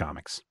Dark Horse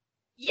Comics.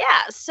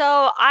 Yeah,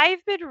 so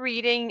I've been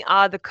reading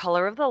The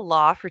Color of the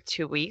Law for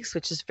 2 weeks,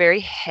 which is very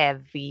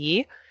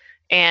heavy.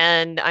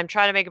 And I'm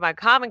trying to make my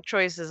comic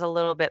choices a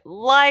little bit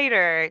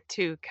lighter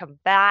to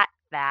combat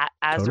that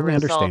as Totally a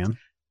result. understand.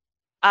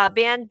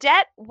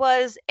 Bandette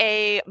was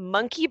a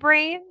Monkey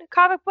Brain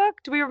comic book.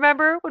 Do we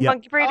remember when Yep.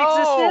 Monkey Brain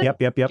Oh, existed?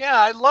 Yep.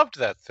 Yeah, I loved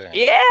that thing.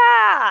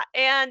 Yeah,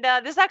 and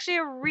this is actually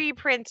a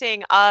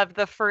reprinting of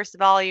the first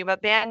volume.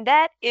 But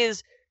Bandette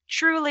is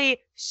truly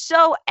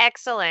so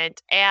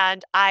excellent,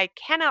 and I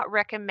cannot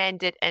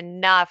recommend it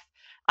enough.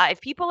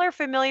 If people are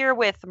familiar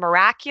with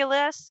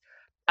Miraculous,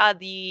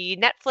 the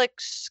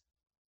Netflix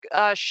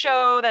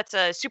show that's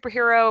a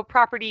superhero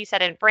property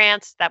set in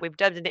France that we've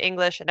dubbed into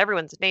English, and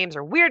everyone's names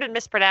are weird and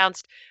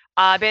mispronounced.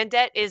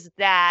 Bandette is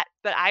that,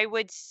 but I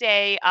would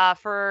say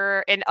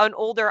for an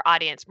older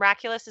audience,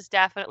 Miraculous is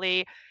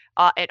definitely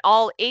an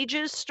all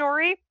ages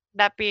story.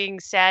 That being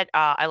said,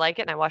 I like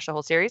it and I watched the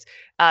whole series.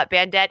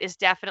 Bandette is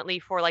definitely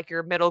for like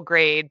your middle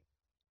grade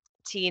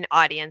teen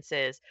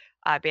audiences.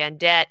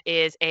 Bandette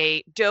is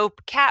a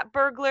dope cat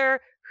burglar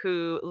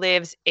who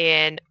lives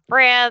in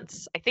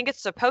France. I think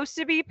it's supposed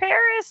to be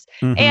Paris.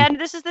 Mhm.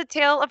 And this is the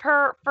tale of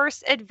her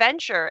first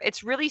adventure.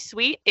 It's really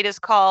sweet. It is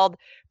called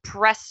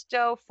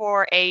Presto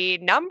for a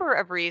number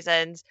of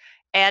reasons.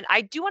 And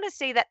I do want to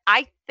say that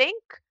I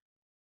think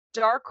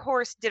Dark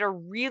Horse did a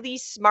really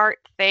smart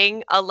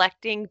thing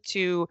electing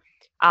to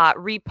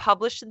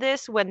republish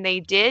this when they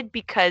did,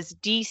 because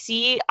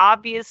DC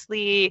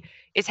obviously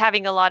is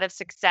having a lot of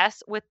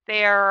success with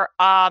their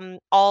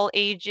all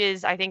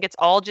ages. I think it's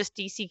all just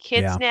DC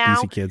Kids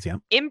now. DC Kids, yeah.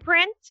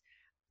 Imprint.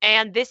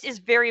 And this is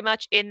very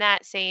much in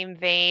that same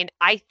vein.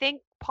 I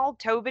think Paul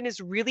Tobin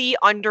is really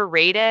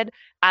underrated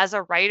as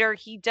a writer.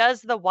 He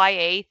does the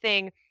YA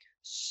thing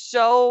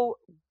so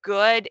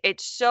good.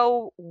 It's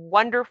so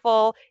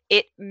wonderful.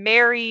 It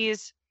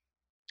marries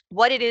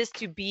what it is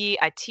to be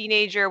a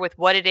teenager with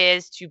what it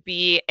is to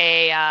be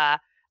a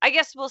I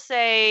guess we'll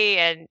say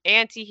an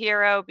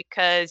anti-hero,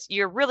 because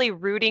you're really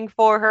rooting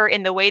for her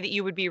in the way that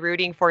you would be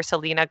rooting for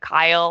Selena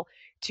Kyle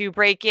to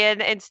break in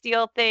and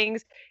steal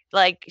things.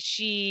 Like,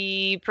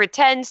 she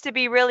pretends to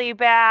be really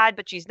bad,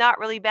 but she's not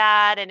really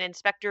bad. And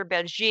Inspector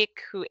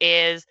Belgique, who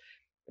is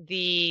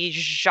the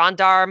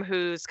gendarme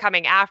who's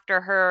coming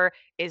after her,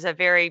 is a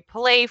very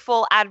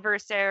playful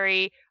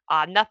adversary.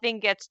 Nothing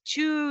gets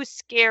too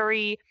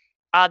scary.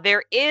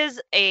 There is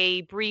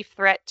a brief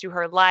threat to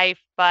her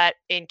life, but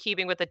in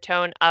keeping with the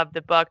tone of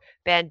the book,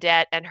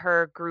 Bandette and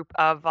her group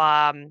of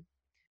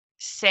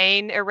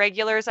sane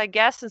irregulars, I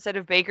guess, instead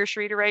of Baker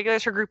Street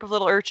irregulars, her group of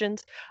little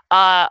urchins,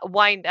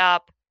 wind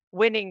up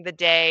winning the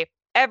day.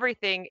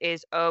 Everything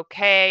is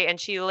okay, and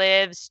she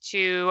lives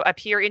to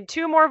appear in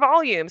 2 more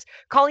volumes.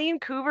 Colleen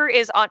Coover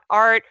is on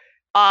art.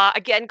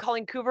 Again,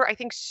 Colleen Coover, I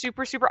think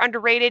super, super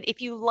underrated.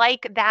 If you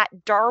like that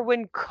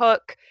Darwin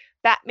Cook,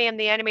 Batman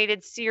the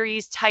Animated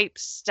Series type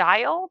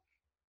style,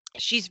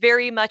 she's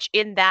very much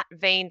in that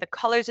vein. The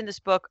colors in this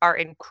book are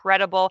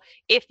incredible.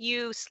 If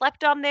you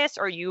slept on this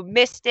or you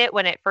missed it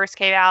when it first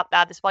came out,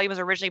 this volume was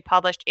originally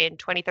published in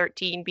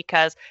 2013,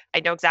 because I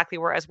know exactly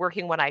where I was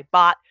working when I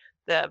bought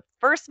the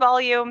first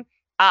volume.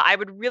 I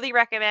would really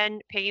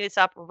recommend picking this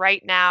up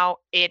right now.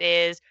 It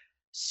is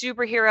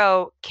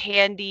superhero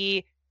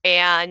candy.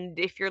 And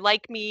if you're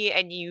like me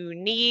and you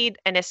need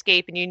an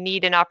escape and you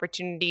need an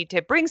opportunity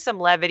to bring some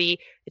levity,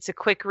 it's a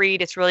quick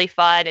read. It's really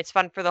fun. It's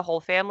fun for the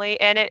whole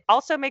family. And it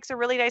also makes a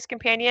really nice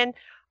companion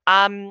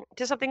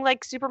to something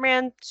like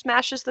Superman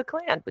Smashes the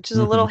Klan, which is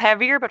a little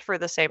heavier, but for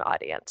the same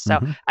audience. So,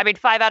 I mean,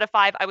 5 out of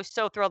 5. I was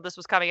so thrilled this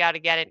was coming out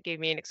again. It gave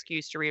me an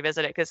excuse to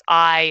revisit it, because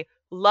I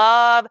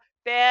love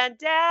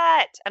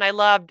Bandette. And I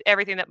loved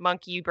everything that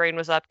Monkey Brain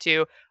was up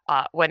to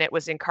when it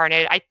was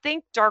incarnated. I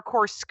think Dark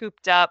Horse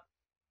scooped up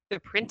the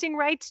printing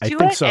rights to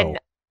it. So. And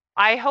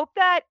I hope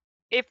that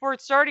if we're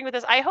starting with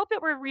this, I hope that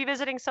we're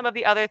revisiting some of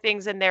the other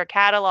things in their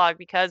catalog,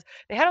 because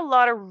they had a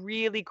lot of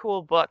really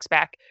cool books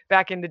back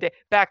in the day,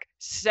 back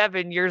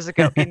 7 years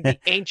ago in the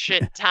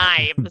ancient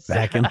times.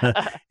 Back in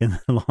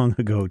the long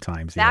ago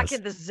times. Back yes.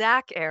 in the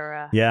Zach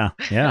era. Yeah.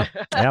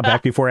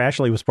 Back before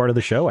Ashley was part of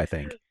the show, I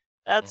think.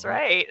 That's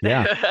right.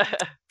 Yeah.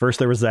 First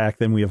there was Zach,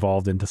 then we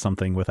evolved into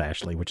something with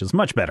Ashley, which is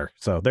much better.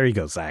 So there you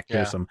go, Zach. Yeah.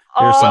 There's some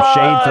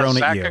shade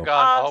thrown at you.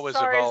 Zach-a-gon always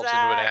sorry, evolves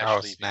Zach. into an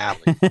Ashley.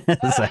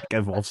 snap. Zach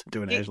evolves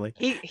into an Ashley.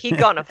 He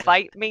gonna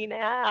fight me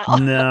now.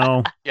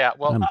 No. Yeah,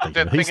 well, I don't think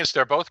the so. thing is,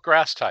 they're both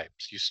grass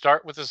types. You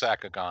start with a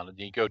Zach-a-gon, and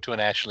you go to an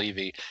Ashley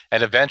V,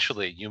 and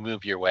eventually you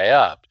move your way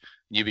up.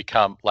 You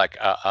become like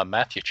a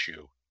Matthew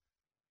Chew.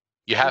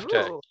 You have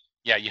to, Ooh.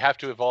 you have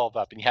to evolve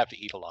up, and you have to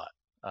eat a lot.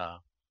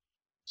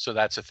 So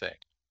that's a thing.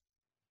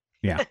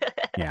 Yeah.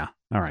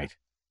 All right.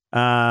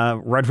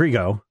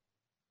 Rodrigo,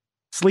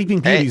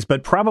 Sleeping Beauties,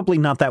 but probably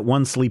not that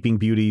one Sleeping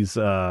Beauties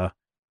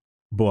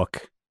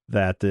book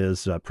that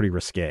is pretty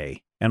risque.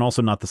 And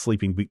also not the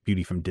Sleeping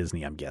Beauty from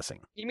Disney, I'm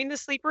guessing. You mean the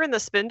Sleeper and the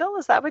Spindle?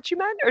 Is that what you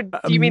meant? Or do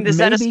you mean the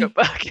maybe. Zetascope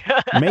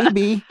book?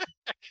 Maybe.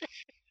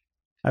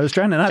 I was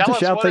trying to not Tell to us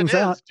shout what things it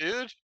is, out.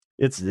 dude.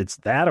 It's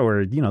that,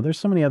 or there's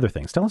so many other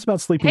things. Tell us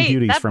about Sleeping Hey,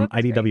 Beauties that from book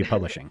is great. IDW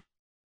Publishing.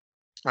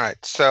 All right,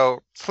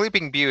 so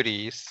Sleeping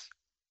Beauties,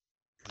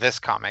 this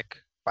comic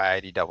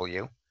by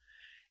IDW,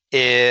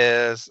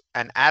 is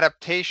an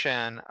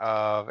adaptation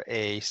of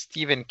a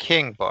Stephen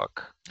King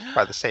book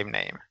by the same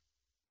name.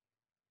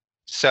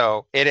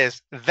 So it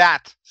is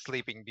that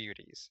Sleeping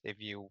Beauties, if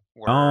you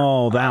were.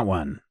 Oh, that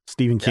one.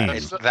 Stephen yeah, King.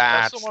 it's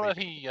That's the one that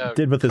he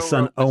did with his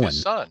son, co-wrote with Owen.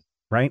 his son.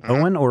 Right? Mhm.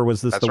 Owen, or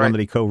was this That's the one right.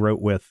 that he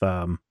co-wrote with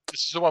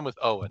This is the one with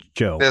Owen.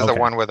 Joe? This is Okay. the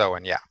one with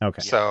Owen, yeah.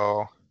 Okay.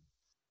 So,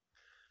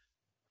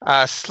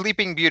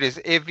 Sleeping Beauties,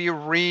 if you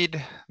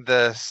read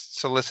the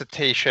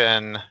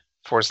solicitation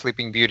for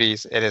Sleeping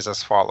Beauties, it is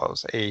as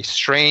follows. A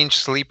strange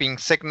sleeping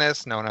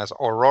sickness known as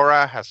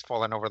Aurora has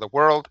fallen over the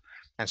world,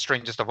 and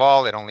strangest of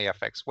all, it only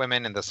affects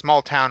women. In the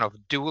small town of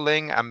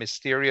Dueling, a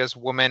mysterious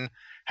woman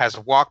has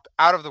walked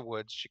out of the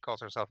woods. She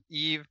calls herself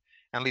Eve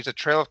and leaves a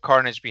trail of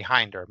carnage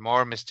behind her.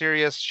 More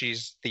mysterious,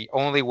 she's the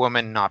only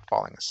woman not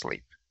falling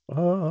asleep.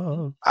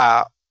 Oh.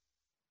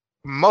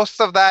 Most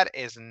of that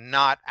is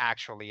not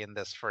actually in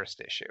this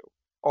first issue,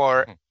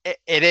 or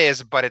it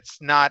is, but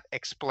it's not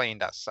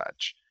explained as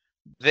such.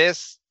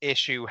 This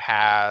issue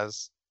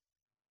has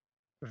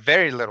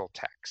very little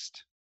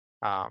text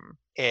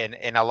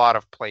in a lot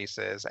of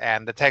places,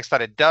 and the text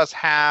that it does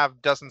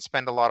have doesn't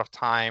spend a lot of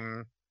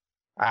time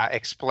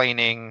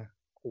explaining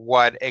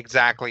what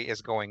exactly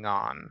is going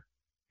on.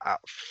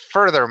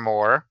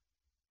 Furthermore,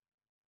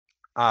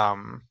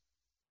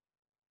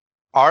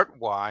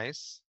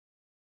 art-wise,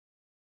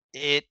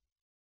 it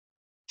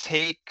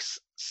takes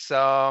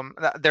some.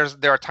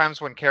 There are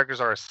times when characters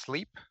are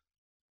asleep,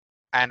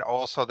 and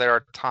also there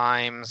are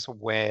times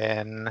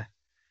when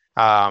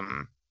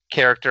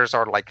characters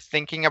are like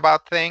thinking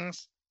about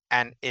things,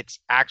 and it's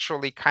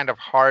actually kind of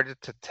hard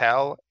to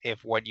tell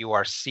if what you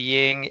are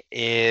seeing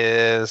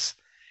is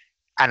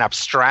an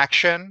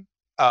abstraction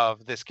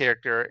of this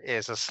character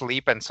is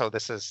asleep, and so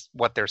this is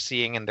what they're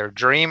seeing in their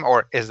dream,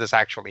 or is this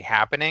actually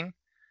happening?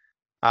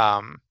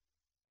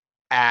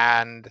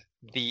 And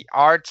the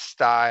art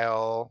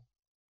style,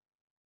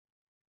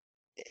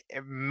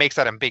 it makes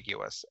that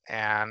ambiguous.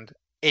 And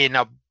in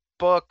a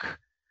book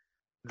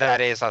that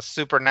is a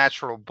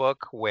supernatural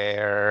book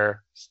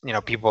where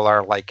people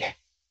are like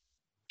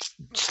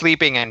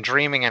sleeping and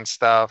dreaming and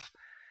stuff,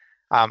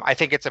 I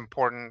think it's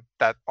important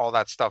that all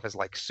that stuff is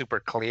like super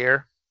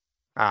clear.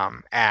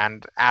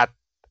 And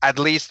at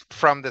least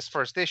from this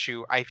first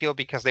issue, I feel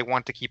because they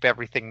want to keep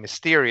everything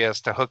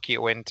mysterious to hook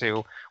you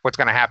into what's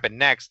going to happen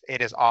next,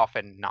 it is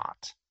often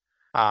not.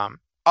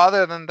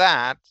 Other than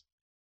that,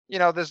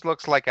 this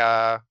looks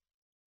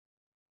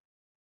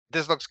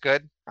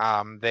good.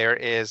 There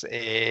is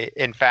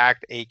in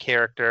fact, a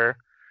character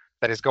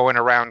that is going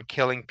around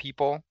killing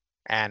people,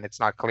 and it's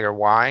not clear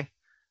why.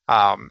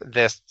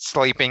 This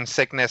sleeping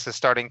sickness is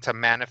starting to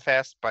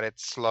manifest, but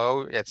it's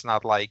slow. It's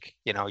not like,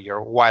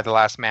 your Why the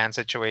Last Man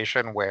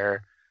situation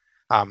where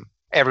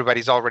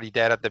everybody's already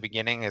dead at the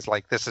beginning. Is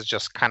like, this is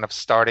just kind of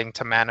starting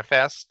to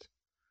manifest.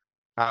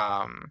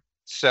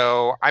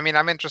 So, I mean,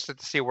 I'm interested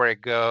to see where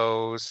it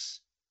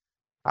goes.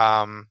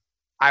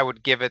 I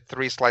would give it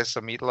 3 slices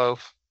of meatloaf.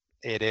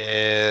 It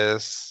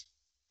is,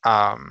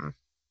 I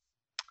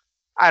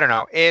don't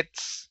know. It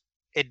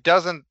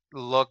doesn't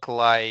look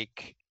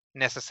like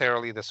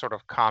necessarily the sort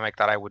of comic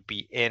that I would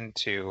be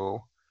into,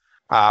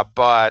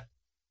 but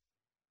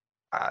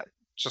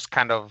just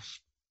kind of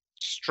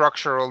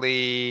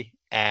structurally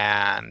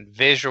and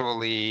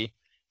visually,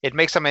 it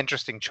makes some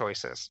interesting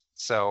choices.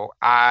 So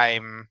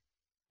I'm,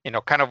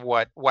 kind of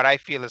what I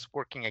feel is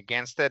working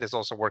against it is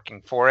also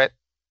working for it,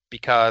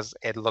 because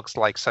it looks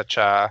like such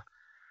an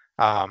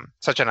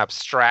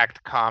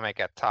abstract comic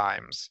at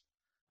times.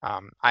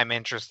 I'm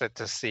interested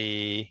to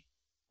see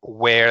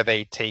where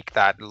they take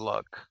that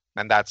look,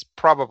 and that's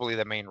probably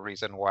the main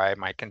reason why I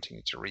might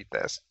continue to read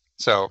this.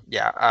 So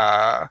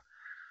yeah,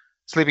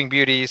 Sleeping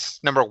Beauties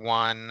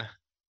 #1,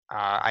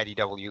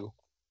 IDW.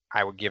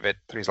 I would give it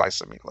 3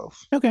 slices of meatloaf.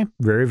 Okay,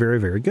 very, very,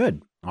 very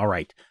good. All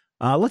right,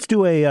 let's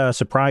do a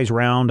surprise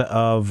round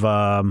of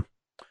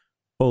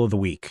Poll of the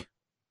Week.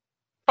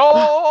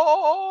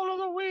 Poll of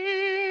the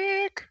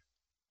Week.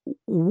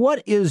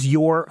 What is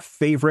your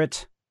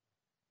favorite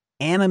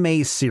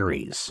anime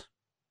series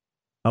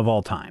of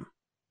all time?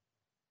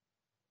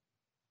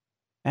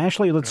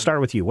 Ashley, let's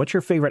start with you. What's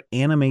your favorite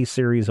anime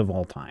series of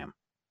all time?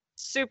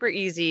 Super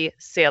easy,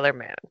 Sailor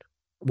Moon.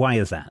 Why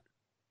is that?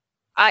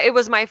 It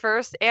was my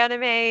first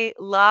anime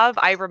love.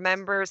 I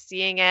remember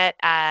seeing it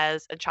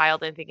as a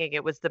child and thinking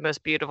it was the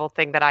most beautiful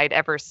thing that I'd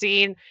ever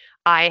seen.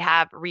 I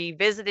have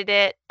revisited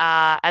it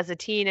as a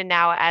teen and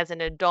now as an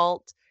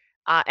adult.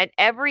 And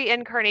every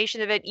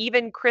incarnation of it,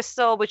 even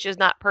Crystal, which is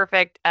not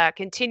perfect,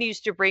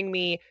 continues to bring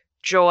me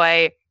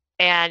joy.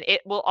 And it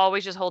will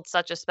always just hold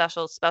such a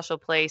special, special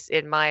place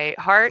in my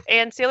heart.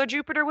 And Sailor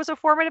Jupiter was a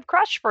formative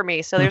crush for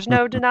me. So there's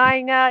no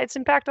denying its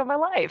impact on my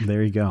life.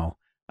 There you go.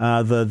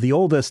 The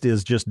oldest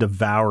is just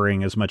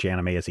devouring as much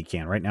anime as he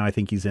can. Right now, I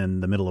think he's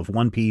in the middle of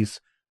One Piece.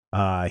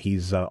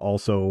 He's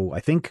also, I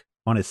think,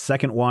 on his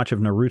second watch of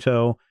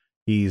Naruto.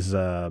 He's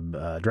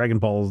Dragon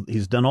Ball.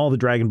 He's done all the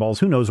Dragon Balls.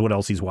 Who knows what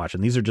else he's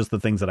watching? These are just the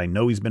things that I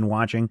know he's been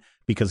watching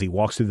because he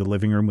walks through the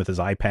living room with his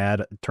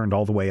iPad turned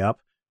all the way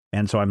up.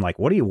 And so I'm like,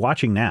 what are you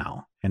watching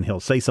now? And he'll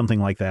say something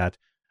like that.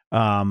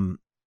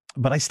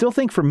 But I still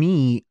think for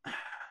me,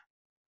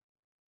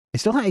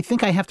 I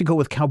think I have to go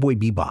with Cowboy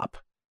Bebop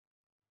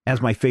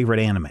as my favorite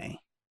anime.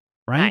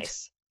 Right?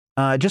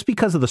 Nice. Just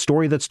because of the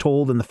story that's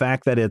told and the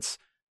fact that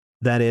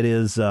it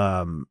is,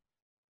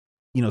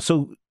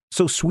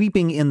 so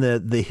sweeping in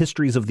the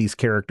histories of these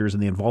characters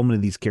and the involvement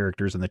of these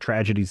characters and the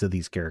tragedies of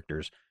these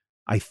characters.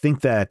 I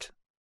think that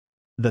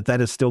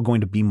is still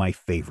going to be my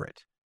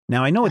favorite.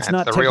 Now I know it's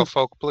not the real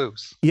folk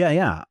blues.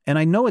 Yeah. And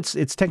I know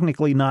it's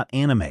technically not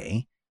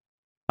anime.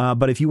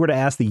 But if you were to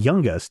ask the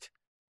youngest,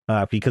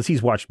 because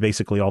he's watched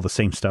basically all the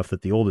same stuff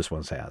that the oldest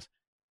ones has,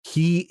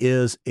 he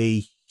is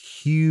a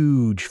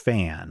huge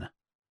fan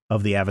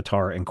of the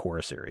Avatar and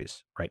Korra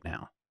series right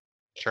now.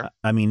 Sure.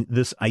 I mean,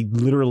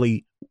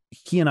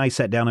 he and I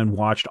sat down and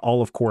watched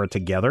all of Korra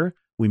together.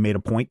 We made a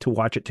point to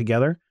watch it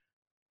together.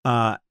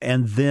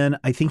 And then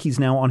I think he's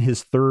now on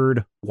his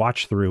third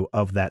watch through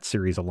of that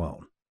series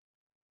alone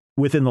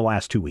within the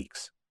last 2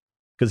 weeks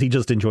because he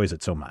just enjoys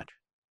it so much.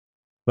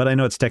 But I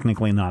know it's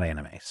technically not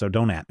anime, so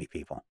don't at me,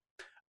 people.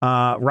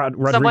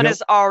 Rodrigo, Someone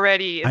is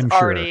already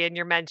sure. in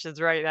your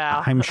mentions right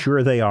now. I'm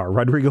sure they are.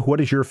 Rodrigo,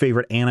 what is your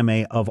favorite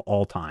anime of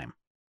all time?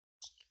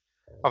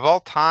 Of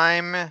all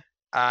time,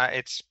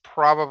 it's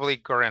probably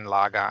Gurren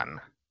Lagann.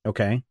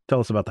 Okay, tell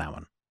us about that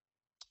one.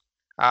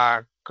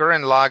 Gurren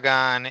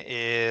Lagann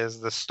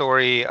is the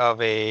story of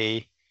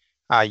a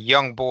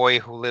young boy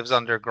who lives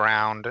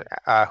underground,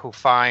 who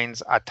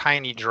finds a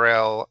tiny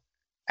drill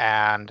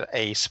and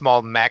a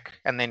small mech,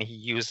 and then he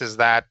uses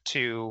that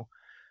to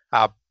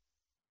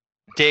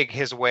dig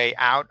his way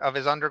out of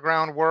his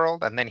underground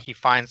world, and then he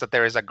finds that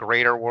there is a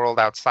greater world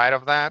outside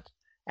of that,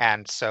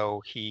 and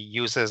so he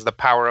uses the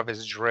power of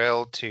his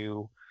drill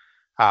to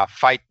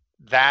fight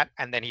that,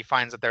 and then he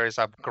finds that there is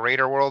a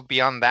greater world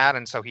beyond that,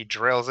 and so he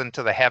drills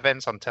into the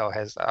heavens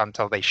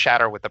until they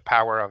shatter with the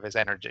power of his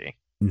energy.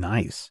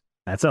 Nice.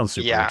 That sounds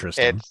super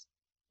interesting.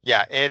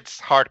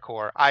 It's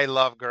hardcore. I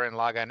love Gurren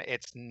Lagann.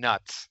 It's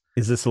nuts.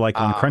 Is this like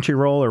on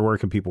Crunchyroll, or where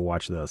can people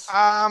watch this?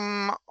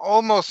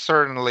 Almost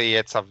certainly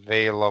it's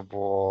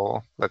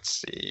available. Let's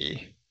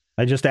see.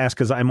 I just asked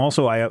because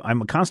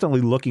I'm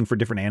constantly looking for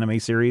different anime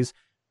series.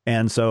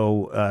 And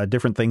so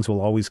different things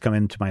will always come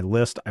into my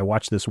list. I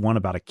watched this one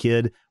about a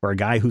kid or a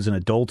guy who's an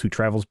adult who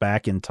travels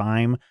back in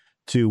time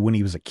to when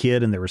he was a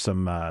kid, and there was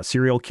some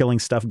serial killing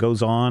stuff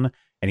goes on,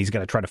 and he's got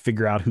to try to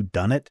figure out who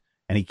done it,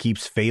 and he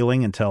keeps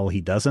failing until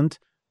he doesn't.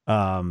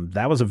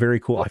 That was a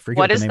very cool. I forget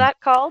what is the name. that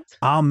called?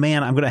 Oh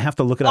man, I'm gonna have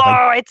to look it up.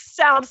 Oh, it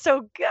sounds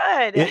so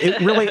good. It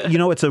really,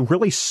 it's a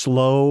really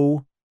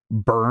slow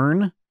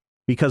burn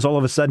because all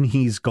of a sudden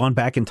he's gone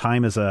back in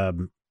time as I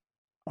want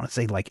to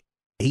say like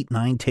 8,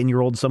 9,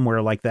 10-year-old,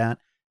 somewhere like that.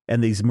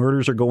 And these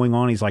murders are going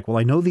on. He's like, well,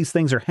 I know these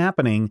things are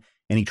happening.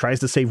 And he tries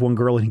to save one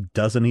girl and he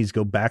doesn't. He's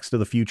go back to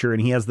the future.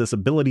 And he has this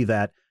ability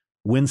that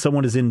when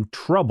someone is in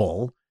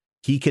trouble,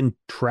 he can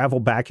travel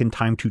back in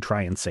time to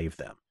try and save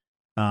them.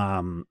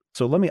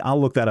 So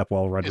I'll look that up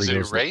while Rodrigo.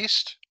 Is it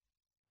Erased?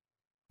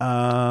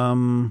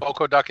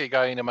 Okodake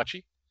ga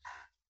Inamachi?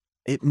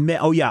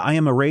 I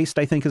Am Erased,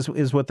 I think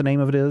is what the name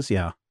of it is.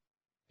 Yeah.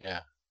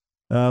 Yeah.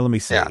 Let me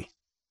see. Yeah.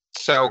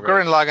 So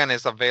Gurren Lagann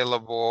is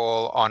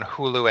available on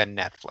Hulu and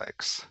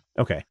Netflix.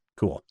 Okay,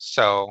 cool.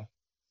 So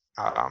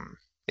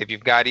if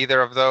you've got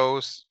either of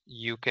those,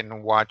 you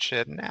can watch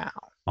it now.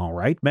 All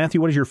right.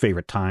 Matthew, what is your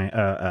favorite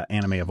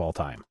anime of all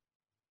time?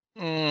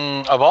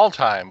 Of all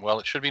time? Well,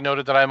 it should be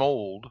noted that I'm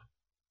old.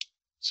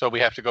 So we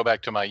have to go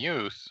back to my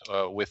youth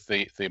with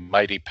the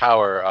mighty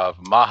power of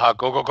Maha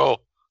Go Go Go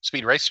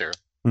Speed Racer.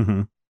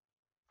 Mm-hmm.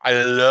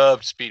 I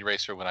loved Speed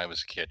Racer when I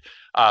was a kid.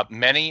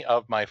 Many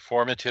of my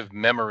formative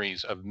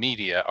memories of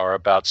media are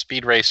about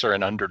Speed Racer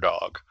and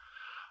Underdog.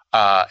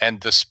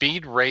 And the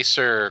Speed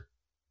Racer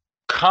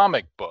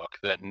comic book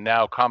that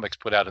Now Comics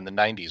put out in the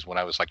 90s when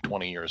I was like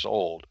 20 years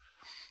old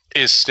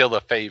is still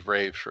a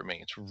fave for me.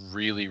 It's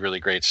really, really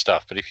great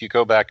stuff. But if you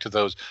go back to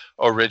those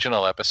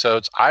original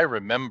episodes, I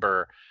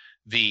remember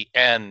the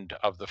end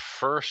of the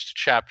first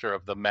chapter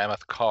of the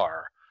Mammoth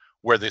Car,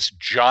 where this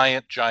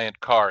giant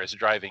car is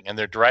driving, and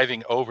they're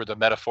driving over the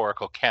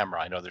metaphorical camera.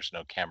 I know there's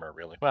no camera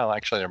really. Well,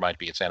 actually there might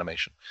be, it's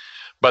animation.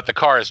 But the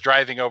car is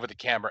driving over the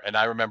camera, and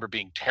I remember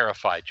being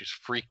terrified, just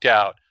freaked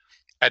out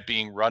at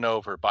being run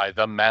over by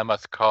the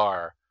Mammoth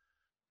Car.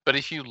 But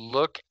if you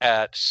look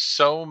at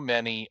so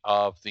many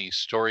of the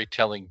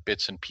storytelling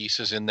bits and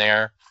pieces in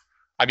there,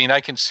 I mean,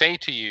 I can say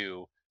to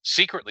you,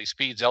 secretly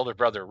Speed's elder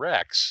brother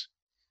Rex,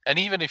 and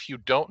even if you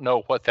don't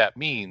know what that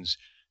means,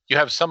 you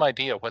have some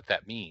idea what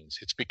that means.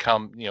 It's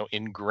become,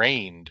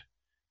 ingrained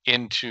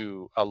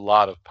into a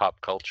lot of pop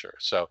culture.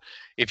 So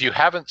if you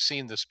haven't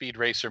seen the Speed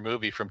Racer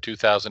movie from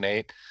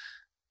 2008,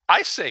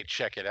 I say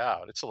check it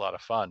out. It's a lot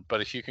of fun.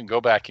 But if you can go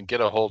back and get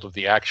a hold of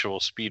the actual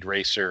Speed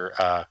Racer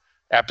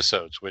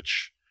episodes,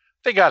 which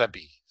they got to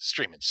be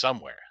streaming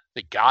somewhere.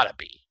 They got to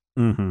be.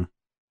 Mm-hmm.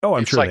 Oh,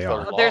 I'm It's sure like they the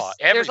are. law. There's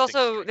Everything's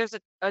also there's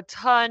a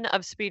ton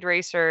of Speed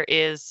Racer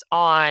is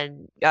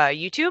on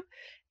YouTube,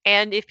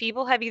 and if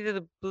people have either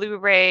the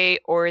Blu-ray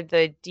or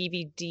the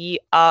DVD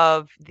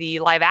of the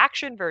live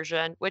action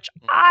version, which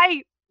Mhm.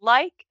 I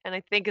like and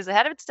I think is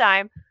ahead of its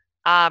time,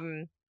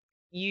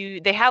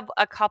 they have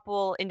a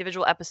couple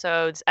individual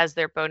episodes as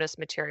their bonus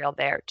material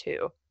there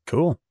too.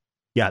 Cool.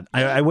 Yeah,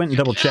 I went and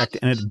double checked,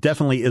 and it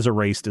definitely is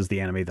Erased as the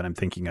anime that I'm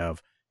thinking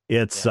of.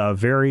 It's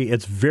very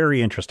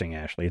interesting,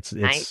 Ashley. It's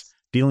Nice.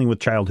 dealing with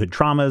childhood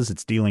traumas.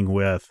 It's dealing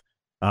with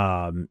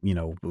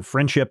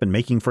friendship and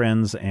making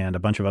friends and a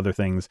bunch of other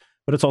things.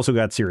 But it's also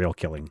got serial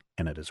killing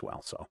in it as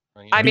well. So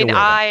I Be mean,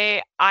 aware of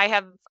that. I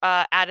have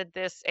added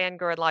this and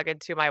Gurren Lagann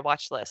to my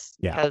watch list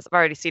Yeah. because I've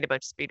already seen a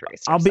bunch of Speed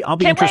Racers. I'll be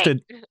Can't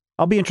interested. wait.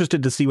 I'll be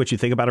interested to see what you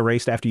think about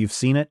Erased after you've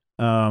seen it.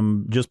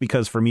 Just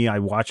because for me, I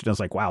watched it and I was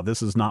like, wow,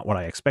 this is not what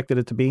I expected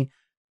it to be.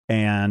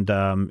 And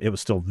it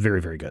was still very,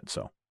 very good.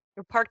 So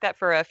We'll park that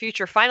for a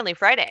future Finally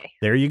Friday.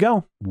 there you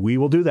go. We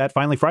will do that.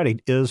 Finally Friday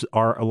is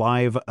our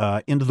live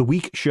end of the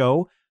week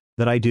show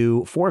that I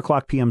do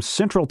 4:00 p.m.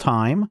 Central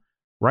Time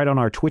right on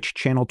our Twitch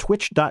channel,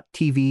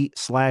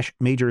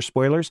 twitch.tv/major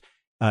spoilers.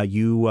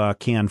 You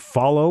can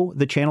follow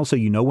the channel so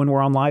you know when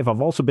we're on live.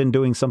 I've also been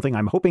doing something.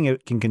 I'm hoping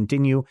it can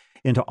continue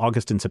into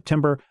August and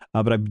September,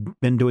 but I've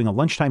been doing a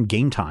lunchtime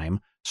game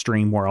time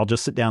stream where I'll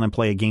just sit down and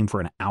play a game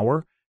for an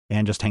hour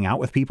and just hang out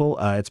with people.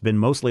 It's been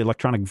mostly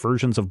electronic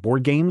versions of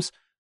board games,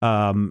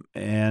 and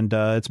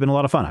it's been a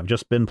lot of fun. I've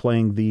just been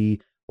playing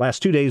the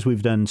last 2 days.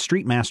 We've done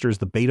Street Masters,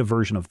 the beta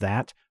version of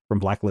that from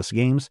Blacklist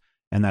Games,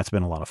 and that's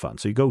been a lot of fun.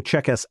 So you go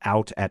check us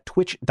out at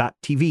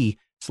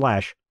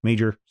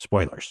twitch.tv/major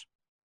spoilers.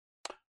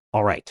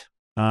 All right.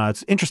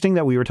 It's interesting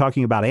that we were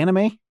talking about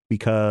anime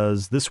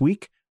because this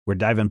week we're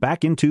diving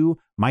back into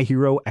My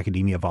Hero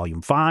Academia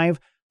Volume 5.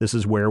 This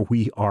is where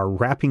we are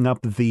wrapping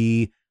up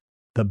the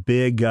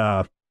big,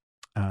 what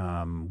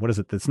is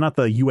it? It's not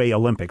the UA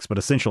Olympics, but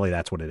essentially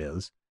that's what it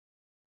is.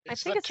 I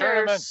think the it's their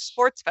tournament.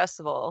 sports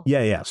festival.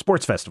 Yeah.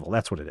 Sports Festival.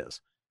 That's what it is.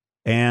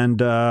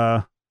 And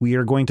we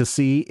are going to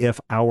see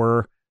if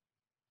our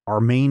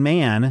main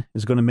man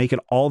is going to make it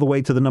all the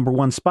way to the number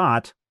 1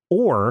 spot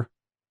or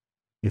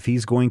if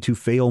he's going to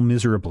fail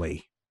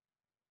miserably.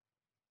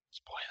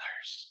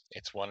 Spoilers.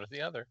 It's one or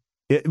the other.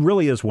 It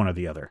really is one or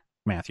the other,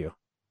 Matthew.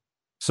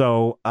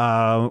 So,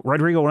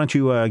 Rodrigo, why don't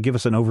you give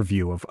us an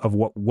overview of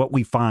what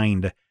we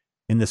find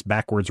in this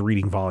backwards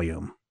reading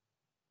volume?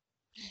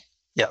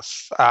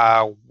 Yes.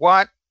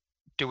 What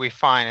do we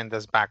find in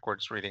this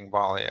backwards reading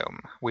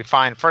volume? We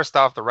find, first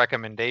off, the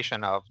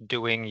recommendation of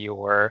doing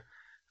your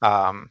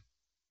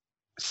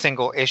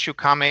single issue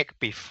comic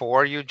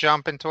before you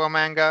jump into a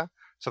manga,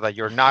 so that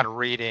you're not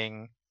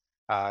reading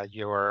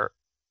your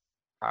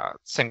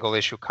single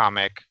issue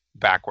comic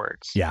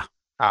backwards. Yeah.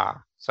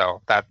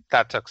 So that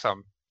took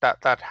some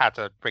that had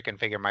to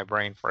reconfigure my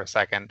brain for a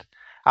second.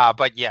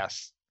 But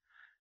yes.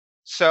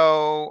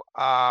 So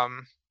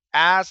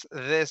as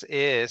this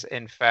is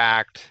in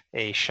fact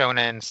a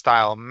shonen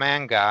style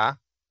manga,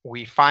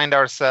 we find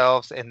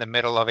ourselves in the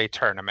middle of a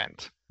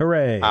tournament.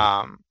 Hooray.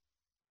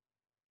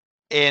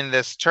 In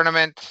this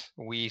tournament,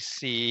 we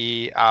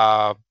see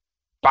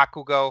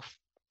Bakugo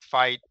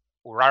fight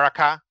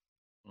Uraraka.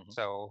 Mhm.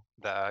 So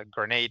the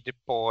grenade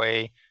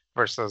boy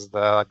versus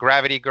the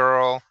gravity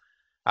girl.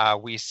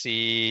 We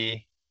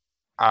see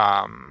who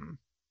else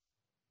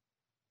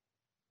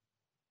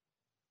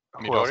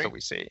Midori? do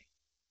we see?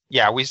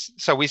 Yeah, we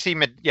see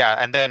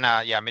and then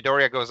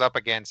Midoriya goes up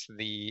against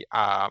the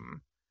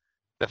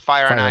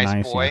Fire and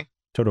Ice boy, yeah.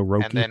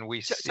 Todoroki. and then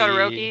we see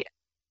Todoroki.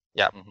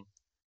 Mhm.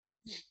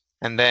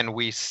 and then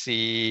we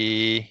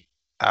see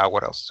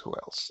what else? Who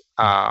else?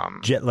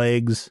 Jet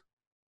Legs.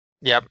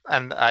 Yep,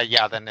 and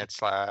then it's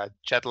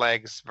Jet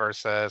Legs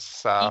versus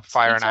Eats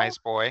Fire and Pizza? Ice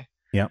Boy.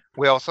 Yep.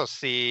 We also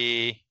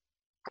see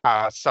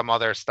some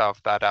other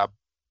stuff that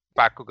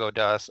Bakugo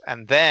does,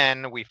 and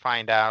then we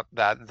find out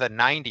that the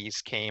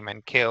 90s came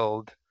and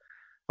killed,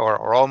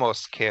 or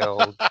almost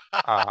killed,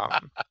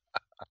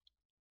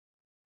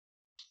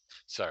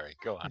 Sorry,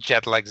 go on.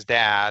 Jet Legs'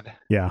 dad.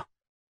 Yeah.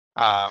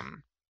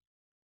 Um,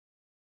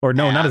 Or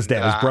no, not his and,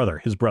 dad,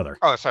 his brother.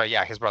 oh, sorry,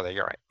 yeah, his brother.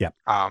 You're right. Yep.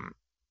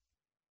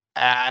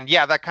 And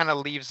yeah, that kind of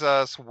leaves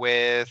us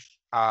with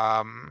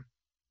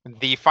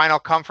the final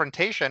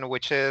confrontation,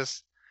 which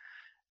is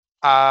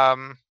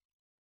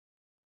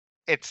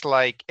it's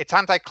like it's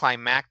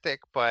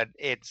anticlimactic, but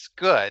it's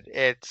good.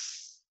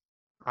 It's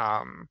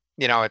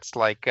it's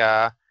like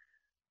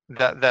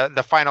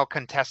the final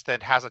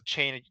contestant has a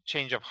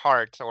change of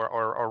heart,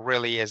 or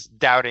really is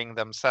doubting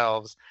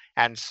themselves,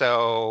 and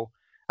so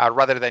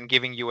rather than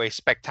giving you a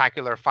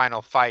spectacular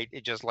final fight,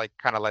 it just like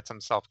kind of lets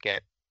himself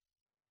get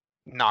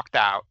knocked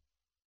out.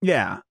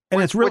 Yeah.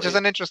 And it's really, which is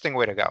an interesting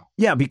way to go.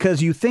 yeah,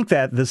 because you think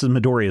that this is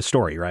Midoriya's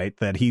story, right?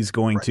 That he's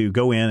going Right. to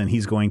go in and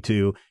he's going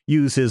to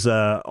use his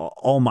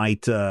All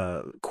Might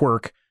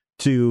quirk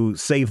to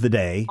save the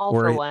day. All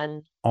for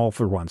one. All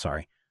for one,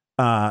 sorry.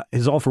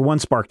 His All for One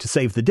spark to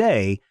save the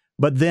day,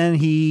 but then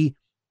he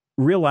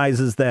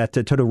realizes that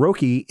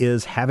Todoroki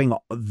is having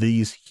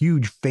these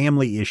huge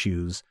family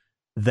issues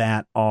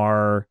that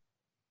are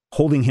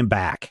holding him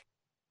back.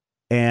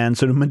 And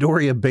so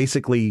Midoriya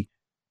basically,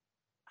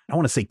 I don't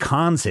want to say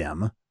cons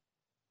him,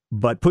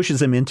 but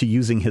pushes him into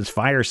using his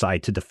fire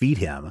side to defeat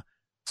him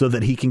so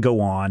that he can go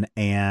on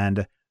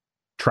and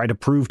try to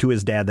prove to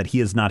his dad that he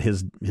is not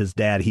his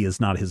dad, he is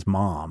not his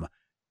mom.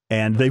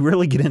 And they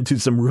really get into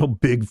some real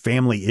big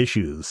family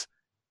issues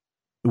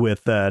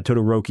with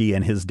Todoroki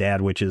and his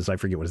dad, which is, I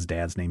forget what his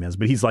dad's name is,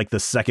 but he's like the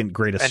second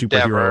greatest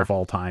superhero of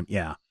all time.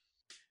 Yeah.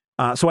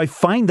 So I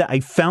found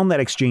that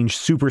exchange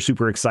super,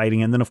 super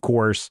exciting. And then, of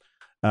course,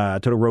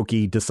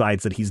 Todoroki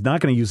decides that he's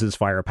not going to use his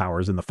fire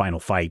powers in the final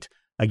fight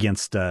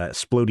against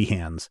Splody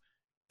Hands.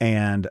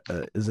 And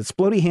is it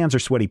Splody Hands or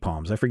Sweaty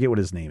Palms? I forget what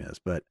his name is,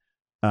 but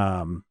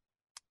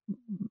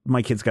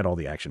my kid's got all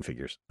the action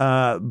figures.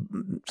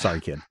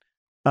 Sorry, kid.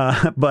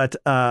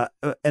 And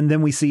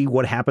then we see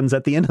what happens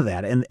at the end of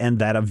that, and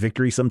that a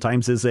victory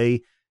sometimes is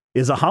a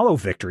hollow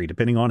victory,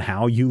 depending on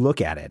how you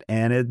look at it.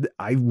 And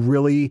I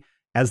really,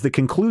 as the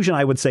conclusion,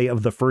 I would say,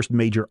 of the first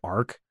major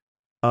arc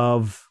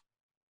of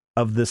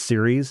this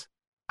series,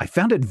 I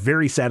found it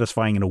very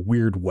satisfying in a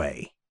weird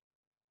way.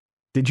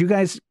 Did you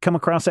guys come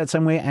across that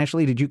same way?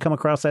 Ashley, did you come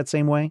across that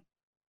same way?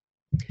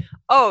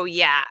 Oh,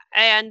 yeah.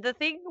 And the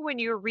thing when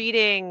you're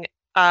reading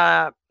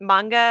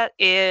manga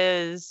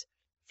is,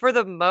 for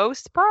the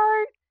most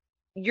part,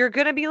 you're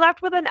going to be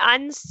left with an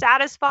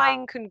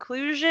unsatisfying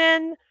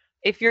conclusion.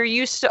 If you're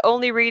used to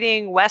only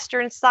reading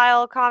Western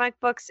style comic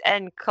books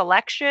and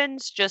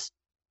collections, just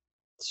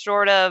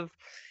sort of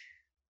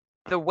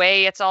the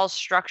way it's all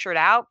structured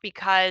out,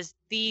 because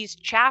these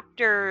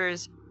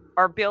chapters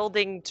are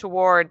building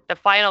toward the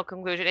final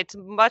conclusion. It's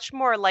much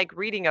more like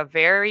reading a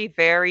very,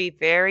 very,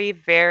 very,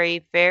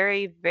 very,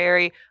 very,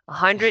 very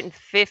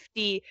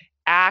 150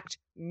 act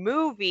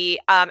movie,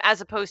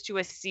 as opposed to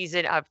a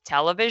season of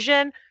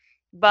television.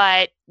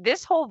 But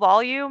this whole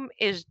volume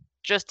is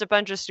just a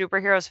bunch of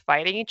superheroes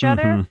fighting each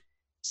other.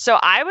 So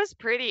I was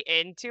pretty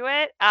into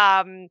it.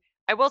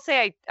 I will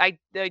say I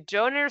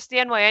don't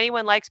understand why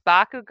anyone likes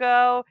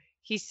Bakugo.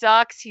 He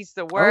sucks. He's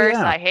the worst.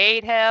 I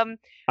hate him.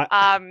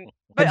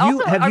 But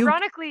also,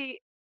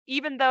 ironically,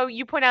 even though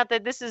you point out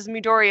that this is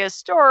Midoriya's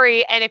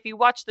story, and if you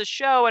watch the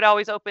show, it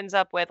always opens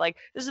up with, like,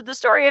 this is the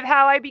story of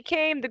how I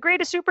became the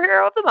greatest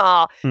superhero of them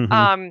all.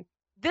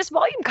 This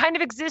volume kind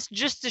of exists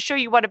just to show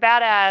you what a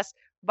badass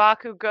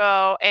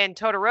Bakugo and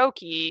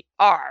Todoroki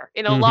are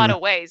in a lot of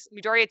ways.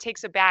 Midoriya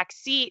takes a back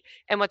seat,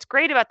 and what's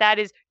great about that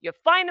is you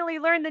finally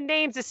learn the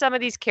names of some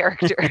of these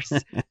characters.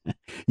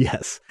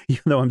 Yes,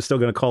 even though I'm still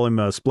going to call him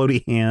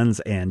Splody Hands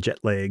and Jet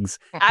Legs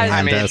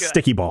and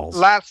Sticky Balls.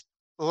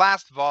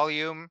 Last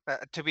volume,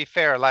 to be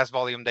fair, last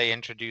volume they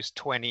introduced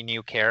 20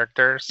 new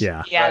characters. Yeah,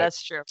 right?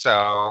 That's true.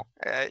 So,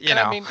 you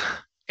know. I mean,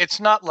 it's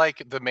not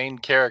like the main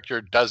character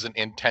doesn't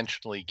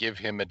intentionally give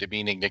him a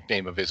demeaning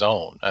nickname of his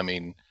own. I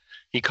mean,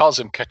 he calls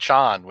him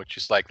Kachan, which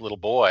is like little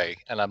boy.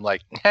 And I'm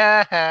like,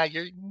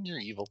 you're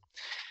evil.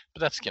 But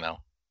that's,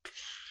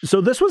 So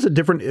this was a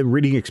different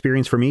reading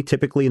experience for me.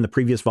 Typically in the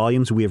previous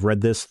volumes, we have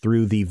read this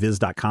through the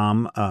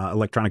Viz.com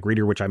electronic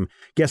reader, which I'm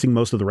guessing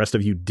most of the rest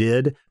of you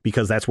did,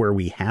 because that's where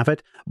we have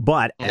it.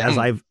 But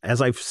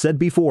as I've said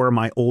before,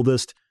 my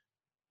oldest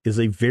is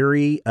a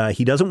very,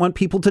 he doesn't want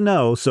people to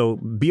know. So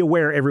be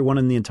aware, everyone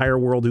in the entire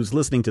world who's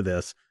listening to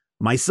this.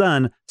 My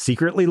son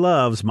secretly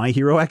loves My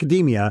Hero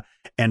Academia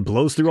and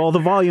blows through all the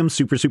volumes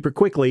super, super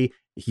quickly.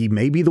 He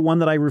may be the one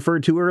that I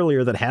referred to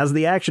earlier that has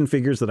the action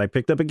figures that I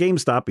picked up at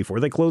GameStop before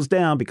they closed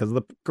down because of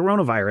the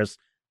coronavirus.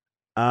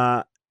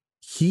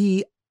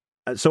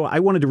 So I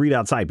wanted to read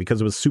outside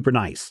because it was super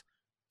nice.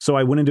 So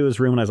I went into his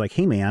room and I was like,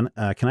 hey man,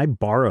 can I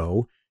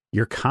borrow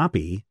your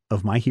copy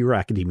of My Hero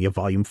Academia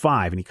Volume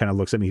 5? And he kind of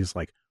looks at me, he's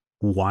like,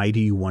 why do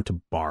you want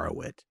to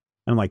borrow it?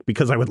 I'm like,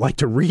 because I would like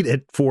to read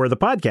it for the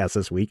podcast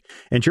this week.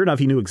 And sure enough,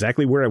 he knew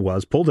exactly where it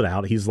was, pulled it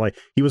out. He's like,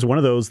 he was one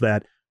of those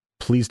that,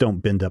 please don't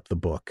bend up the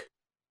book,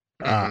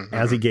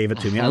 as he gave it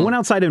to me. I went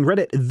outside and read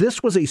it.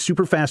 This was a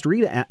super fast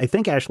read. I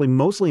think, Ashley,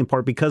 mostly in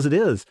part because it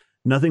is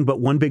nothing but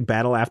one big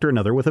battle after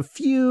another with a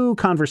few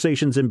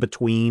conversations in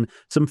between.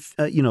 Some,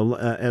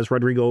 as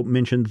Rodrigo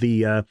mentioned,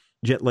 the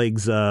Jet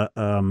Legs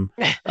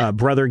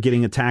brother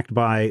getting attacked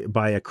by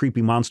a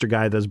creepy monster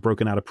guy that's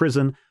broken out of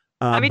prison.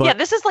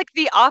 This is like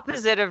the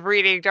opposite of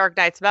reading Dark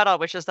Knight's Metal,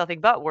 which is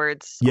nothing but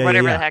words,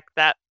 whatever the heck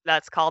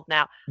that's called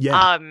now.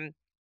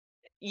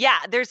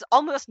 There's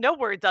almost no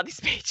words on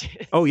these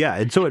pages. Oh yeah,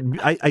 and so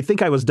I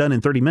think I was done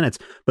in 30 minutes.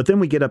 But then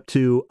we get up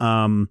to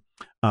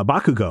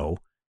Bakugo,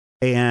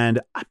 and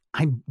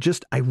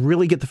I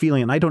really get the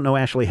feeling, and I don't know,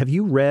 Ashley, have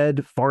you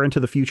read far into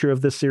the future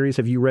of this series?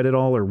 Have you read it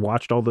all or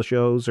watched all the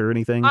shows or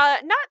anything?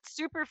 Not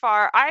super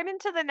far. I'm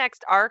into the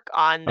next arc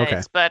on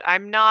this, but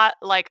I'm not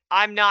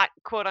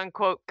quote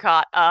unquote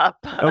caught up.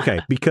 Okay,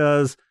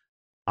 because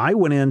I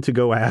went in to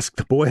go ask,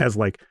 the boy has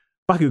like,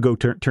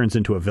 Bakugo turns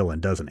into a villain,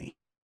 doesn't he?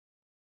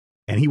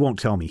 And he won't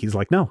tell me. He's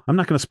like, no, I'm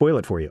not going to spoil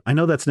it for you. I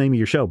know that's the name of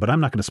your show, but I'm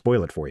not going to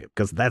spoil it for you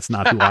because that's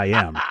not who I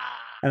am.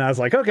 And I was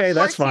like, okay,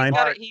 that's fine.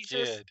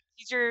 He's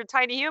he's your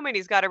tiny human.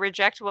 He's got to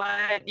reject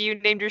what you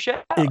named your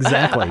show.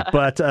 Exactly.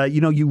 But,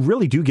 you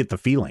really do get the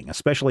feeling,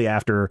 especially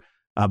after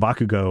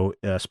Bakugo,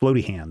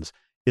 Splody Hands,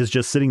 is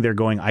just sitting there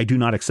going, I do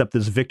not accept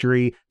this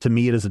victory. To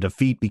me, it is a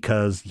defeat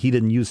because he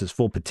didn't use his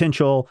full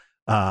potential.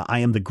 I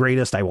am the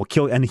greatest. I will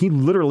kill. And he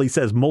literally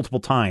says multiple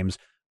times,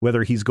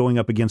 whether he's going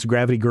up against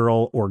Gravity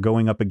Girl or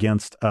going up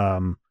against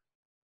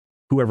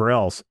whoever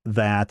else,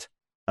 that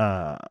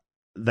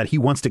he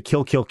wants to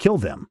kill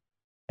them.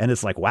 And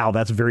it's like, wow,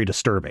 that's very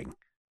disturbing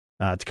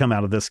to come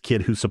out of this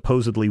kid who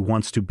supposedly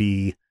wants to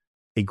be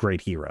a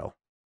great hero.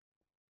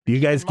 Do you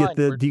guys get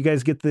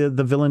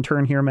the villain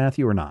turn here,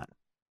 Matthew, or not?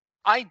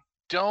 I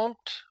don't,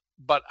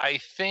 but I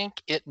think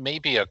it may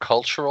be a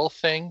cultural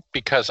thing,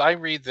 because I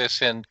read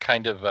this in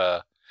kind of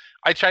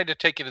I tried to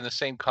take it in the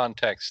same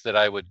context that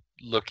I would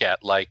look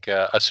at like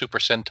a Super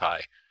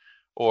Sentai,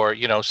 or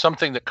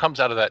something that comes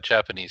out of that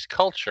Japanese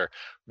culture.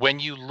 When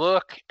you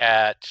look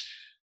at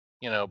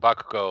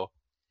Bakugo,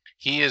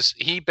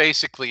 he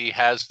basically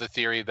has the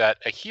theory that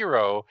a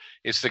hero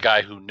is the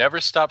guy who never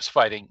stops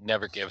fighting,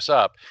 never gives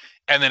up,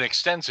 and then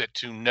extends it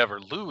to never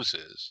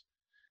loses.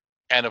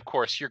 And of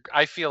course,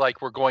 I feel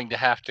like we're going to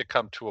have to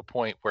come to a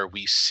point where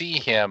we see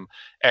him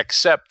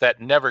accept that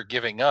never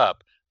giving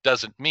up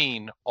doesn't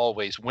mean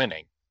always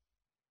winning.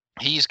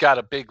 He's got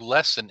a big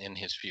lesson in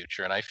his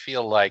future, and I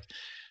feel like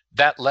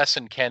that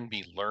lesson can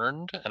be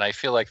learned, and I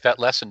feel like that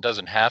lesson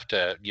doesn't have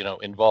to,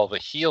 involve a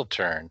heel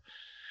turn.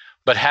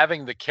 But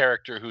having the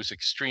character who's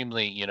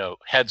extremely,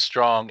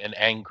 headstrong and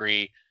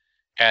angry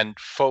and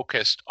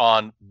focused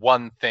on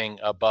one thing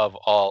above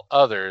all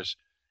others,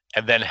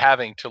 and then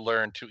having to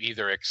learn to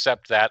either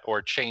accept that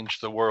or change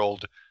the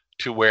world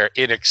to where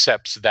it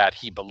accepts that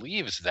he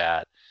believes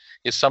that,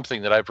 is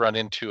something that I've run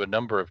into a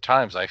number of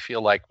times. I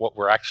feel like what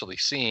we're actually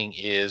seeing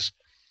is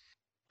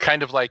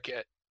kind of like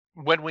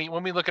when we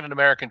look at an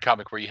American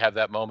comic where you have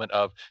that moment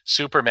of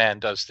Superman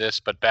does this,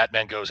 but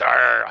Batman goes,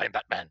 "Arr, I'm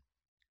Batman."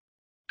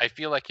 I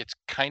feel like it's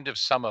kind of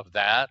some of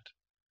that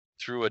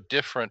through a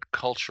different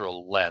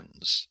cultural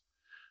lens.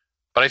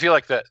 But I feel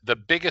like the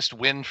biggest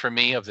win for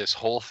me of this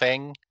whole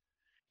thing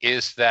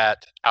is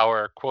that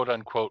our quote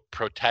unquote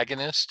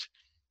protagonist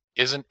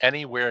isn't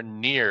anywhere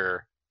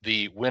near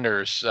the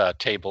winner's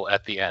table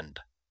at the end.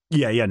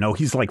 Yeah. No,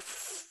 he's like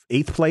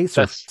 8th place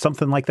or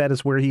something like that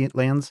is where he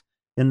lands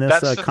in this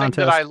contest. That's the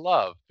thing that I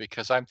love,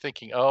 because I'm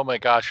thinking, oh my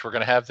gosh, we're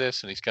going to have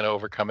this, and he's going to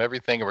overcome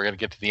everything, and we're going to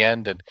get to the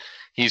end, and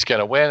he's going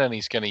to win, and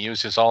he's going to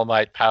use his All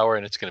Might power,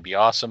 and it's going to be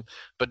awesome.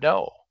 But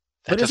no,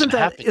 isn't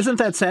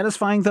that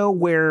satisfying though,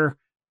 where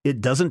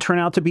it doesn't turn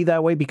out to be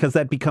that way, because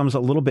that becomes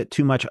a little bit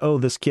too much. Oh,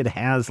 this kid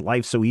has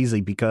life so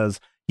easy because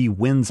he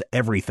wins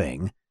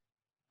everything.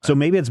 So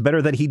maybe it's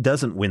better that he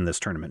doesn't win this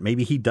tournament.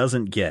 Maybe he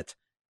doesn't get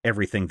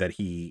everything that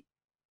he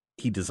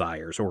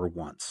desires or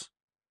wants.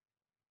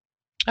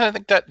 I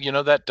think that,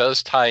 that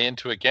does tie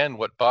into, again,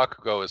 what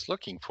Bakugo is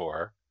looking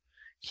for.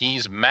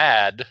 He's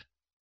mad,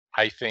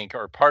 I think,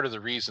 or part of the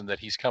reason that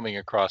he's coming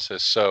across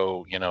as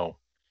so,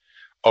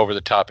 over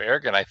the top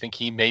arrogant. I think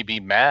he may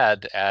be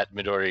mad at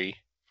Midoriya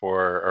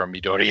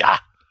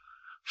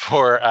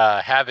for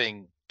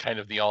having kind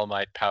of the All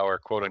Might power,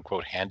 quote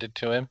unquote, handed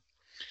to him.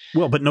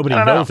 Well, but nobody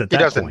knows at that point.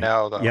 He doesn't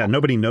know, though. Yeah,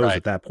 nobody knows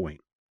at that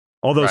point.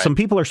 Although some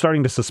people are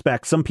starting to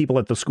suspect. Some people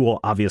at the school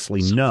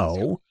obviously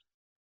know.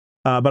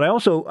 But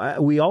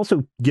we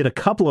also get a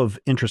couple of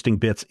interesting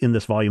bits in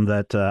this volume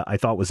that I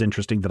thought was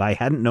interesting that I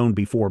hadn't known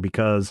before,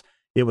 because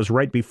it was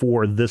right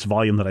before this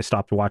volume that I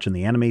stopped watching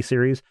the anime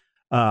series.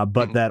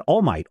 But that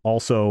All Might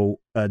also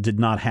did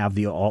not have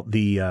the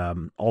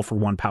all for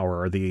one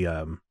power, or the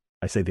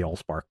I say the All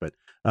Spark, but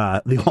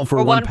the All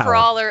for one power. For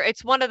all, or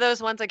it's one of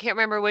those ones, I can't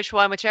remember which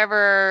one,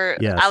 whichever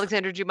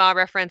Alexander Dumas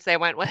reference they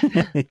went with.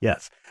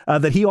 Yes,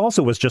 that he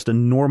also was just a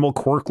normal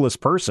quirkless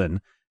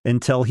person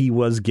until he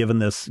was given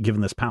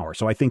this power.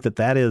 So I think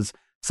that is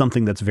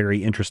something that's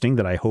very interesting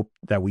that I hope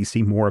that we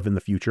see more of in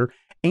the future.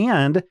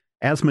 And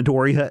as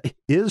Midoriya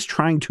is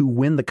trying to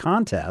win the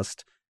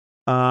contest,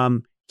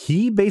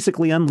 he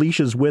basically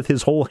unleashes with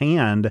his whole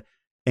hand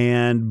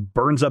and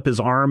burns up his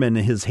arm and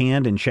his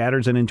hand and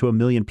shatters it into a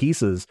million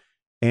pieces.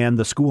 And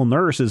the school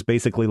nurse is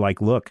basically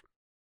like, look,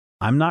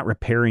 I'm not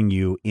repairing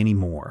you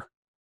anymore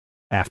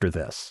after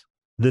this.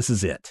 This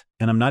is it.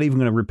 And I'm not even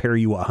going to repair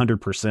you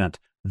 100%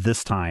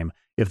 this time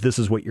if this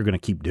is what you're going to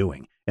keep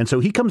doing. And so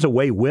he comes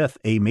away with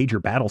a major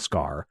battle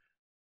scar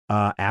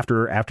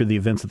after the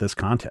events of this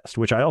contest,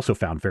 which I also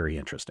found very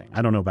interesting.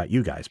 I don't know about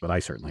you guys, but I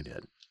certainly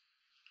did.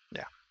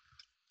 Yeah.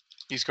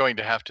 He's going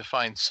to have to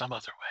find some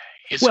other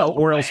way.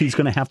 Or else he's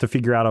going to have to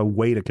figure out a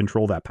way to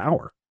control that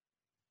power.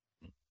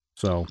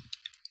 So,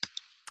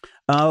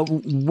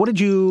 what did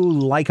you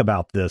like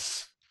about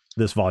this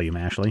volume,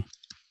 Ashley?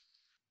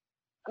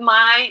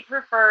 My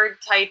preferred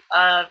type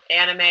of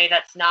anime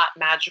that's not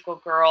magical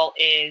girl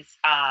is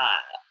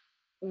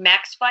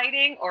mechs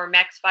fighting, or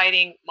mechs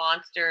fighting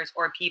monsters,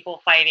 or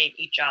people fighting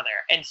each other.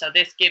 And so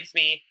this gives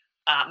me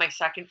my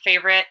second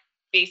favorite,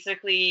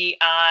 basically,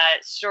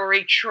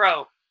 story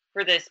trope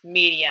for this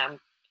medium.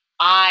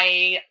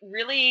 I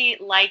really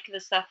like the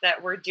stuff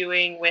that we're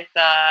doing with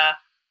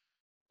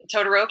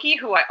Todoroki,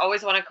 who I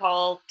always want to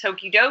call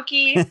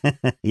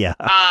Tokidoki, Yeah.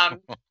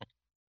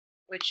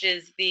 which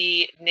is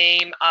the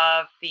name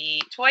of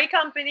the toy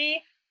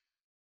company.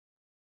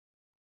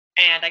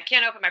 And I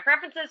can't open my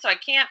preferences, so I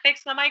can't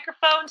fix my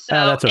microphone. So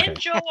that's okay.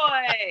 Enjoy.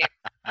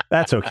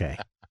 That's okay.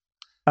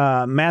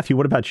 Matthew,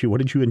 what about you? What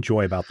did you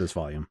enjoy about this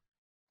volume?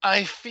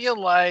 I feel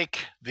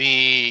like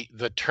the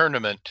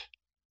tournament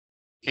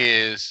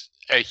is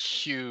a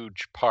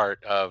huge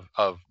part of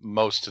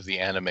most of the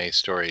anime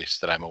stories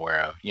that I'm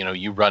aware of. You know,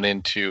 you run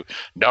into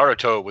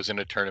Naruto was in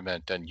a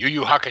tournament, and Yu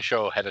Yu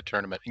Hakusho had a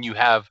tournament, and you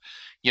have,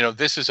 you know,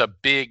 this is a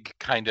big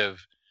kind of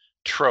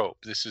trope.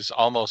 This is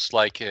almost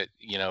like a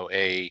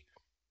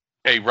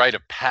rite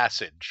of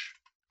passage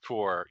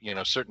for, you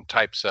know, certain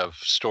types of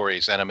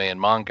stories, anime and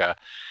manga.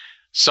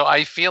 So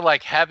I feel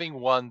like having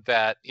one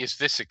that is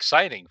this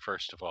exciting,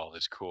 first of all,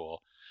 is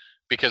cool.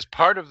 Because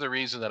part of the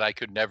reason that I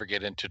could never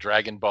get into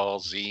Dragon Ball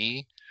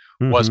Z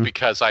was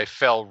because I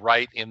fell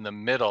right in the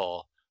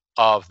middle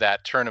of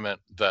that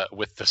tournament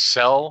with the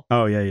Cell.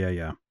 Oh,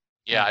 yeah.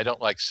 Yeah, I don't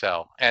like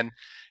Cell. And,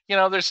 you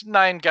know, there's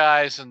 9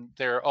 guys and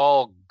they're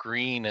all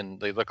green and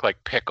they look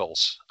like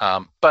pickles.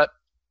 But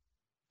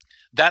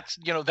that's,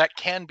 you know, that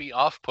can be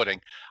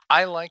off-putting.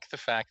 I like the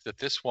fact that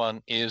this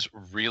one is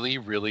really,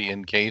 really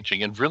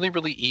engaging and really,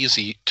 really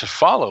easy to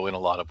follow in a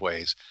lot of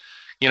ways.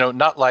 You know,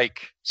 not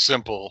like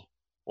simple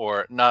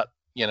or not,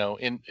 you know,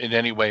 in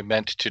any way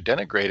meant to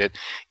denigrate it.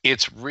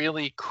 It's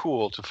really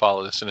cool to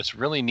follow this, and it's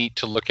really neat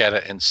to look at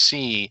it and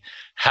see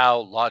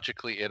how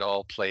logically it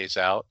all plays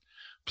out.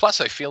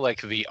 Plus, I feel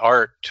like the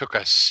art took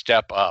a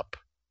step up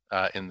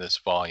in this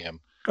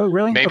volume. Oh,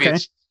 really? Maybe okay.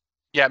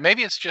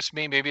 maybe it's just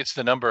me. Maybe it's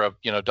the number of,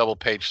 you know, double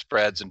page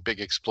spreads and big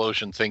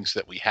explosion things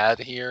that we had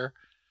here.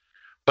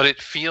 But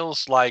it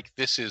feels like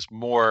this is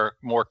more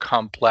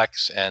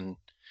complex and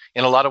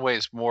in a lot of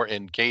ways more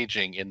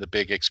engaging in the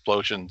big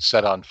explosion,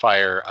 set on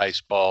fire, ice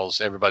balls,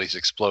 everybody's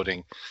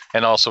exploding,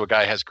 and also a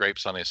guy has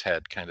grapes on his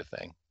head kind of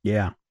thing.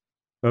 Yeah.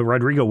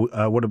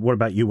 Rodrigo, what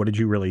about you? What did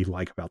you really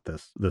like about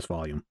this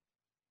volume?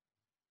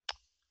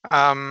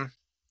 I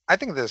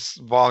think this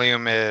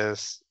volume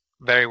is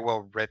very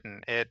well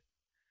written. It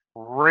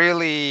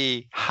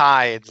really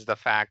hides the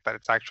fact that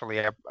it's actually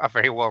a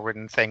very well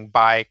written thing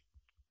by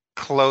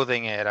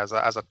clothing it as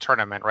a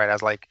tournament, right?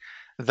 As like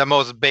the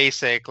most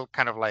basic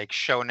kind of like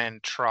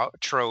shonen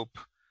trope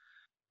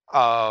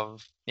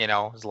of, you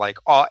know, it's like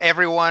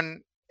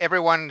everyone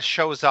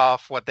shows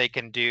off what they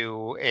can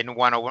do in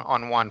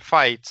one-on-one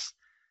fights.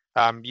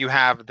 You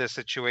have this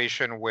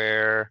situation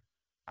where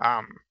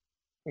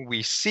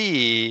we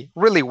see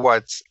really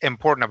what's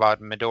important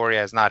about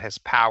Midoriya is not his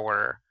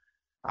power,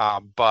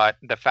 but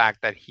the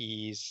fact that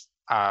he's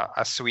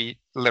a sweet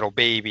little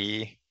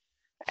baby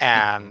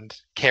and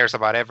cares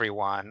about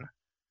everyone.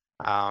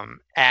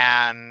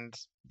 And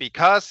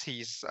because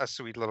he's a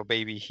sweet little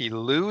baby, he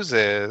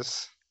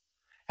loses.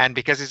 And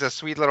because he's a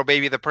sweet little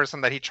baby, the person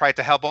that he tried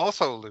to help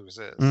also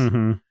loses.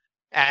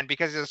 And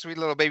because he's a sweet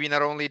little baby,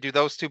 not only do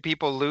those two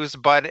people lose,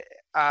 but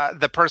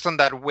the person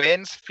that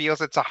wins feels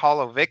it's a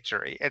hollow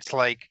victory. It's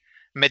like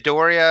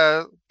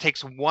Midoriya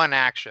takes one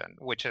action,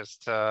 which is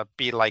to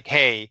be like,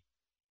 hey,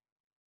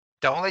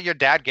 don't let your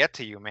dad get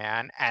to you,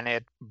 man. And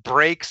it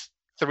breaks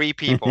 3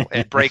 people.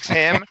 It breaks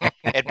him,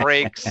 it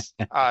breaks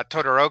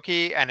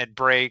Todoroki, and it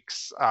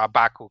breaks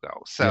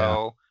Bakugo.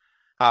 So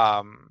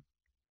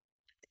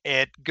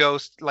it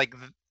goes like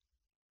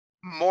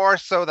more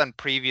so than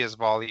previous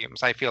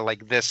volumes. I feel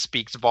like this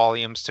speaks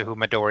volumes to who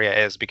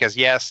Midoriya is, because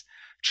yes,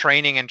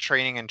 training and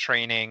training and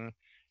training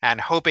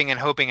and hoping and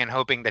hoping and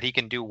hoping that he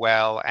can do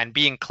well and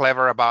being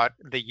clever about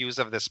the use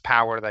of this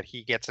power that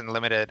he gets in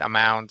limited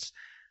amounts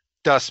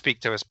does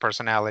speak to his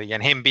personality,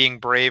 and him being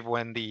brave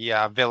when the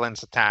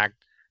villains attack,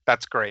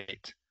 that's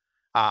great.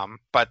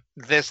 But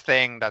this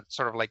thing that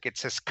sort of like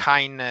it's his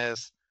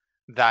kindness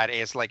that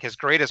is like his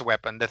greatest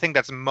weapon. The thing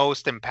that's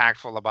most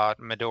impactful about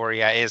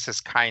Midoriya is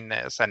his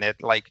kindness, and it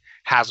like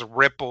has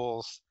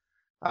ripples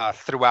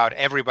throughout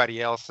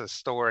everybody else's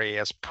story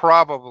is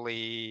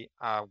probably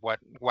what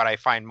I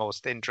find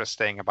most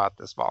interesting about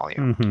this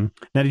volume.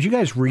 Now, did you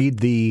guys read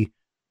the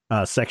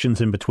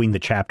sections in between the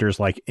chapters?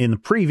 Like in the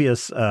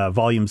previous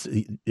volumes,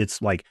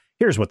 it's like,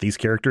 here's what these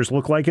characters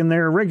look like in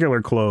their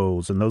regular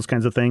clothes and those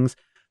kinds of things.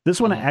 This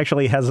one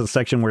actually has a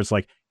section where it's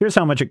like, here's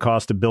how much it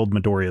costs to build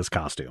Midoriya's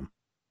costume.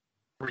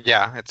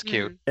 Yeah, it's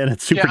cute. And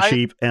it's super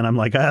cheap. And I'm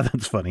like,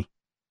 that's funny.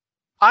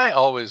 I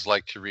always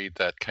like to read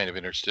that kind of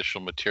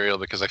interstitial material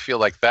because I feel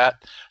like that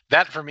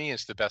for me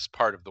is the best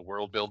part of the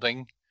world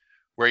building,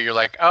 where you're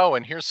like, oh,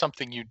 and here's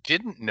something you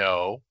didn't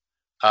know.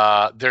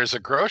 There's a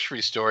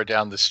grocery store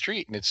down the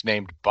street and it's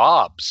named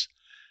Bob's.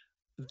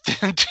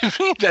 To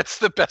me, that's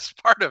the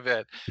best part of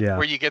it,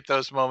 where you get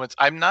those moments.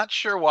 I'm not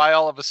sure why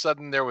all of a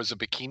sudden there was a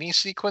bikini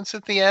sequence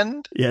at the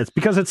end. Yeah, it's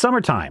because it's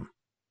summertime.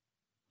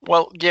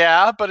 Well,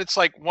 yeah, but it's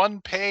like one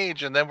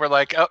page, and then we're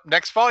like, "Oh,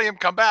 next volume,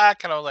 come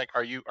back." And I'm like,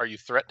 "Are you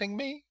threatening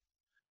me?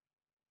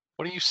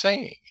 What are you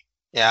saying?"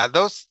 Yeah,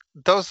 those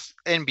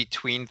in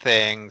between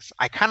things,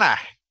 I kind of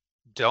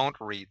don't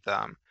read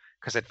them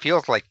because it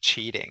feels like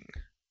cheating.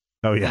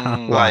 Oh yeah.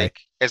 Mm. Why? Like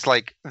it's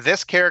like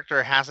this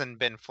character hasn't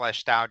been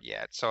fleshed out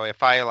yet. So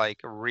if I like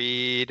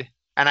read,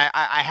 and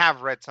I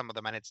have read some of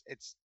them, and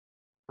it's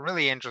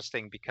really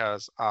interesting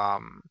because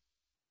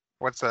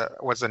what's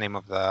the name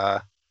of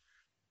the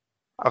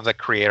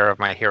creator of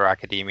My Hero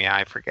Academia?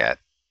 I forget,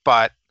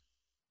 but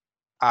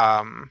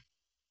um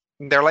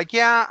they're like,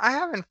 yeah, I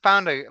haven't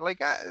found I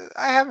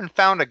haven't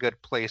found a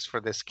good place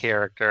for this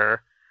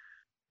character.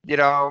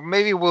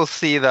 Maybe we'll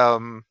see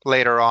them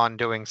later on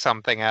doing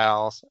something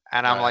else.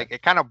 And I'm Right. like,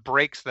 it kind of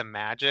breaks the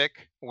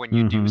magic when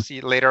you do Mhm.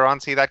 see later on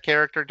see that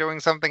character doing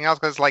something else,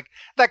 because like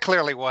that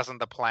clearly wasn't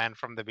the plan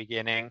from the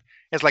beginning.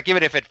 It's like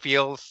even if it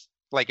feels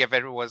like if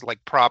it was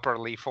like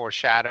properly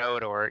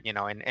foreshadowed or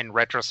in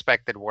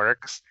retrospect it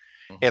works,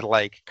 it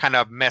like kind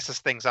of messes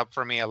things up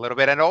for me a little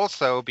bit. And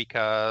also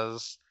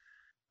because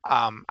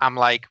I'm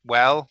like,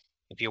 well,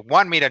 if you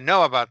want me to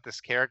know about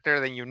this character,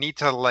 then you need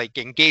to like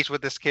engage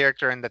with this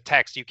character in the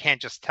text. You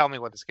can't just tell me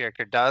what this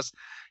character does.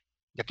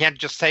 You can't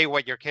just say how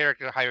your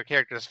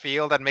characters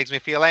feel. That makes me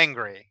feel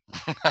angry.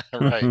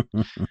 Right.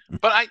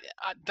 But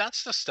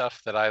that's the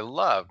stuff that I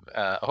love.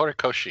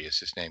 Horikoshi is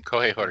his name,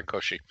 Kohei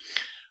Horikoshi.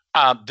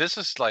 This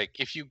is like,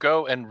 if you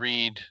go and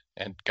read,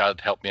 and God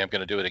help me, I'm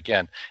going to do it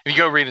again. If you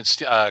go read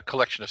a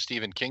collection of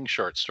Stephen King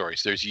short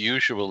stories, there's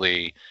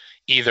usually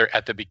either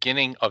at the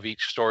beginning of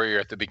each story or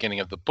at the beginning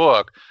of the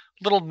book,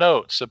 little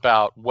notes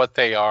about what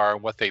they are,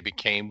 what they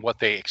became, what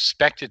they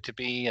expected to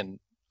be. And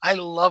I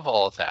love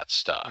all of that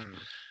stuff.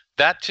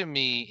 That to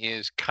me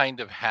is kind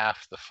of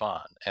half the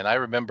fun. And I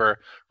remember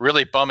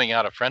really bumming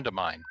out a friend of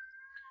mine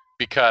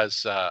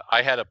because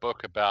I had a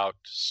book about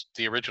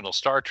the original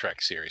Star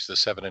Trek series, the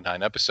 7 and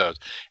 9 episodes.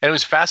 And it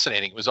was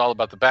fascinating. It was all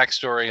about the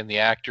backstory and the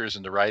actors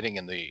and the writing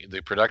and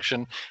the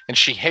production. And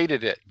she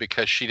hated it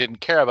because she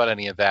didn't care about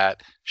any of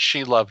that.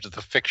 She loved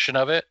the fiction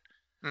of it.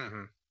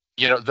 Mm-hmm.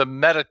 The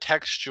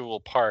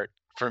metatextual part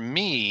for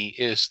me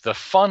is the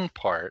fun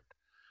part.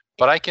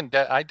 But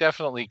I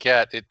definitely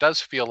get, it does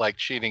feel like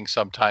cheating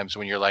sometimes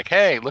when you're like,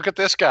 hey, look at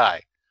this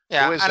guy.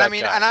 Yeah, Who is and that I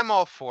mean, guy? and I'm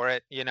all for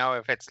it,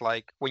 if it's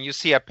like when you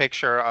see a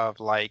picture of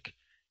like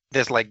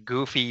this like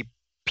goofy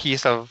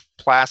piece of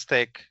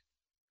plastic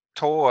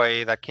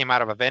toy that came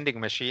out of a vending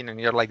machine and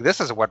you're like,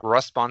 this is what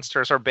Rust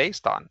monsters are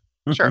based on.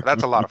 Sure,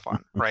 that's a lot of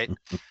fun, right?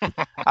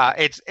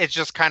 It's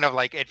just kind of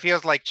like, it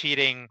feels like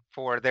cheating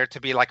for there to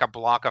be like a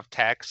block of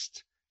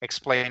text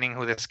explaining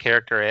who this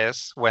character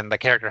is when the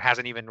character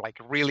hasn't even like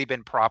really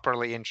been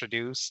properly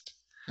introduced.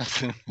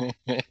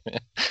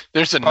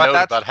 There's a But note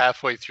that's about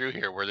halfway through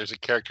here where there's a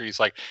character.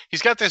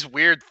 He's got this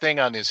weird thing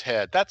on his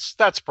head. That's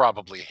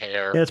probably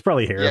hair. Yeah, it's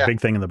probably hair. Yeah.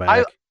 Big thing in the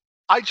back.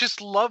 I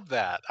just love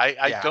that.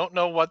 I Yeah. don't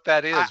know what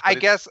that is. I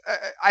guess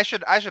I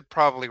should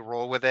probably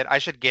roll with it. I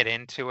should get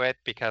into it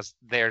because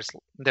there's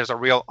a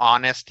real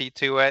honesty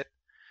to it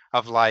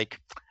of like,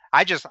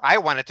 I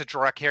wanted to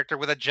draw a character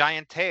with a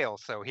giant tail.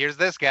 So here's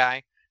this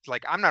guy. It's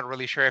like, I'm not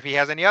really sure if he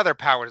has any other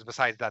powers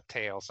besides that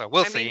tail. So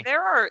we'll see. I mean,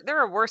 there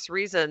are worse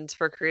reasons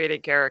for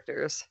creating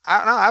characters. No,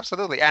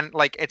 absolutely. And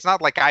like, it's not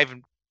like I,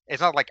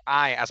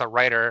 as a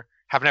writer,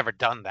 have never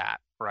done that,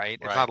 right?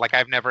 It's not like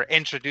I've never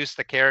introduced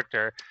the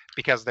character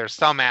because there's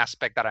some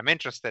aspect that I'm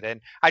interested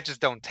in. I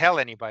just don't tell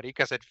anybody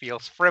because it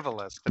feels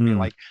frivolous to be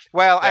like,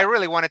 well, I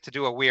really wanted to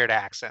do a weird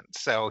accent.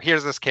 So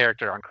here's this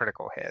character on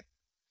Critical Hit.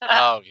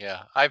 Oh yeah,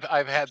 I've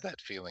had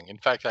that feeling. In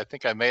fact, I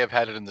think I may have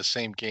had it in the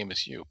same game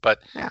as you. But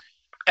yeah.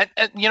 And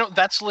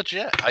that's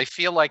legit. I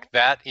feel like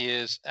that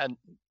is, and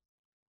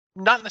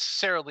not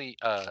necessarily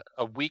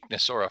a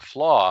weakness or a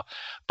flaw,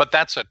 but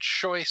that's a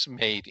choice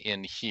made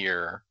in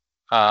here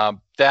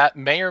that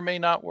may or may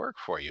not work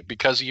for you,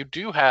 because you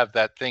do have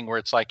that thing where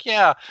it's like,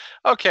 yeah,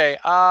 okay,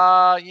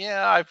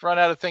 I've run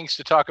out of things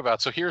to talk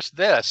about, so here's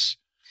this.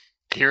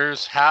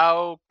 Here's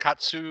how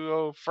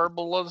Katsuo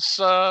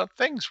Furbala's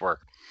things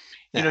work.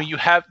 Yeah. You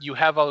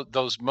have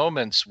those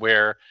moments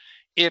where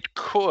it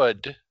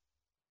could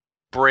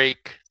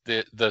break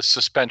the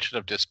suspension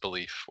of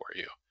disbelief for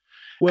you.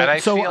 Well,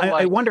 and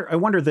I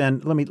wonder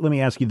then, let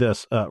me ask you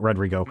this,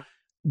 Rodrigo.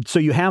 So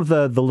you have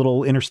the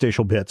little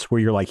interstitial bits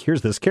where you're like,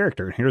 here's this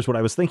character, and here's what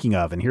I was thinking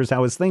of, and here's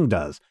how his thing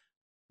does.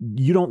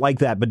 You don't like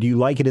that, but do you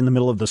like it in the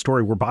middle of the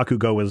story where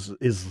Bakugo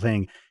is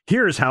saying,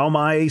 here's how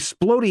my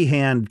splody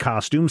hand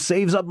costume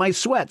saves up my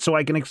sweat so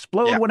I can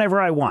explode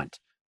whenever I want?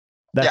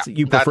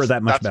 You prefer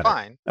that much better. That's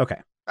fine. Okay.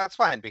 That's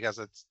fine because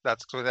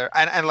that's clear.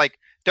 And like,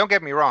 don't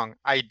get me wrong,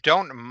 I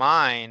don't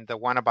mind the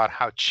one about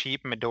how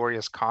cheap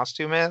Midoriya's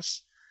costume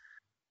is,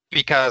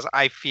 because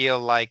I feel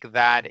like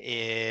that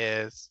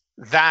in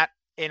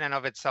and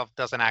of itself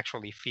doesn't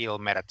actually feel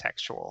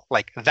metatextual.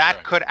 Like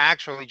that could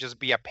actually just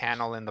be a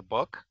panel in the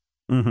book.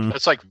 Mm-hmm.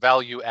 It's like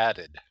value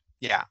added.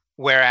 Yeah.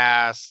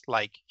 Whereas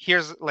like,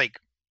 here's like,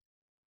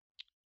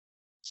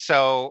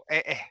 so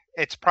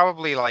it's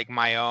probably like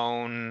my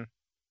own,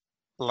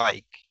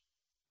 like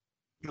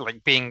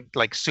being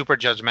like super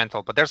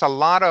judgmental, but there's a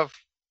lot of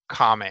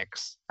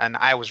comics, and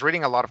I was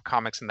reading a lot of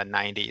comics in the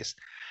 90s,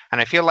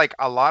 and I feel like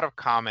a lot of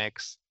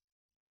comics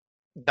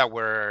that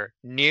were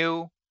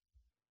new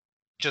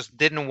just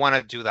didn't want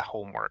to do the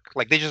homework.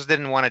 Like they just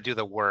didn't want to do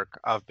the work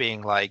of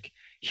being like,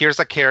 here's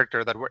a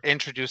character that we're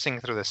introducing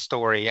through the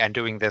story and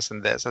doing this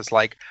and this. It's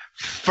like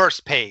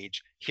first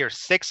page, here's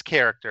 6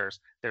 characters.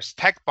 There's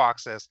text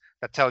boxes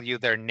that tell you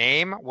their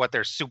name, what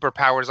their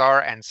superpowers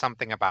are, and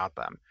something about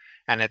them.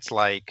 And it's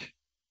like,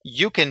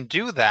 you can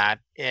do that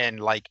in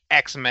like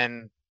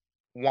X-Men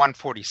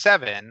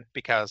 147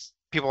 because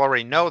people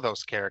already know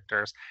those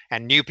characters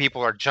and new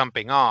people are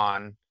jumping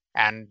on,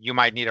 and you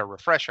might need a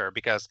refresher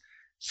because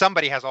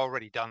somebody has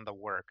already done the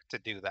work to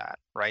do that,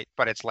 right?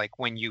 But it's like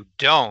when you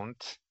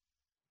don't,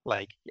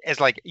 like, it's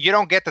like you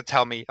don't get to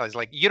tell me, it's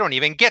like you don't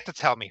even get to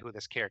tell me who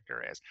this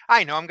character is.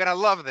 I know I'm gonna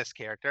love this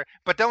character,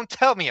 but don't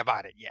tell me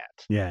about it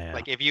yet. Yeah.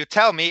 Like if you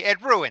tell me,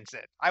 it ruins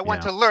it. I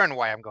want to learn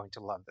why I'm going to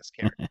love this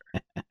character.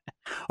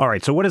 All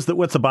right, so what's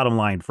the bottom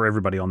line for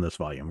everybody on this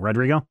volume?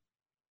 Rodrigo?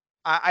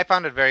 I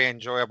found it very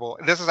enjoyable.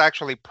 This is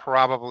actually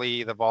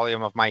probably the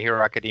volume of My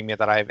Hero Academia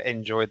that I've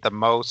enjoyed the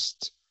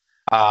most,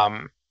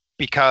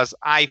 because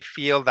I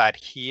feel that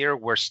here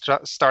we're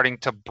starting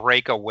to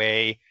break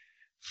away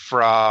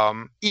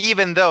from,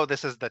 even though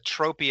this is the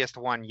tropiest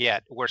one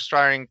yet, we're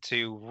starting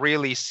to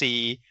really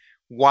see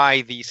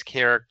why these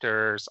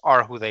characters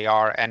are who they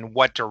are and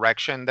what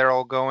direction they're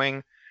all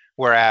going.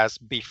 Whereas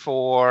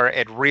before,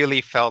 it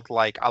really felt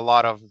like a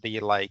lot of the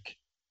like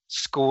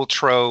school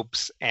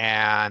tropes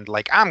and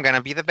like I'm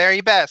gonna be the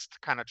very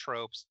best kind of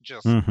tropes,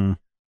 just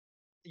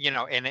you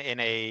know, in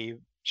a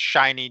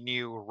shiny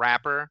new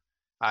wrapper.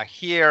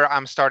 Here,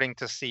 I'm starting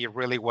to see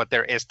really what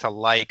there is to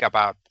like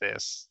about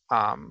this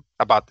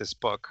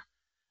book.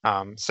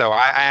 So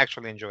I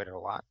actually enjoyed it a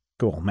lot.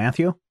 Cool.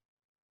 Matthew?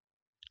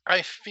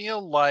 I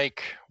feel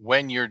like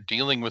when you're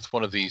dealing with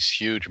one of these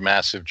huge,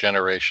 massive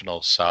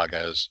generational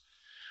sagas,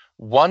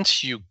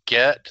 once you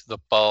get the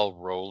ball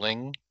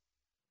rolling,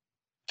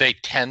 they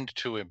tend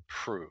to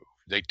improve.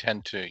 They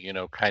tend to, you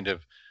know, kind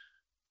of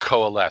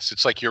coalesce.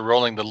 It's like you're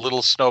rolling the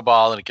little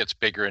snowball and it gets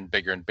bigger and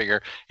bigger and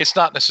bigger. It's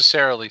not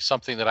necessarily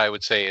something that I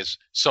would say is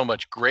so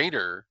much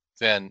greater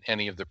than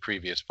any of the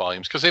previous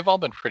volumes because they've all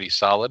been pretty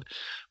solid.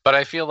 But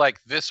I feel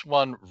like this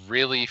one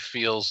really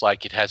feels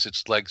like it has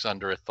its legs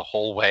under it the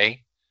whole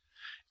way.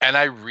 And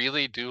I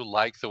really do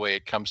like the way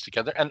it comes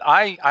together. And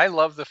I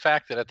love the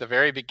fact that at the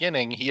very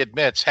beginning, he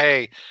admits,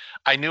 hey,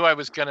 I knew I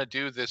was going to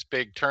do this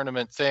big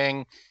tournament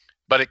thing,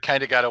 but it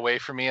kind of got away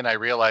from me. And I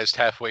realized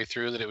halfway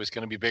through that it was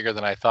going to be bigger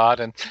than I thought.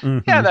 And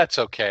yeah, that's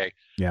okay.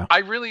 Yeah, I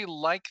really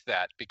like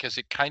that because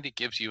it kind of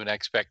gives you an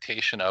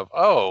expectation of,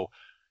 oh,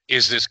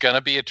 is this going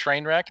to be a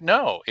train wreck?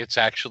 No, it's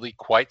actually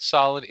quite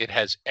solid. It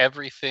has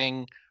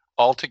everything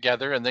all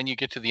together. And then you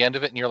get to the end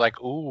of it and you're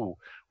like, ooh,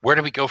 where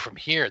do we go from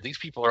here? These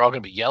people are all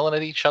going to be yelling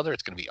at each other.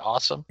 It's going to be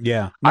awesome.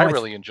 Yeah. No, I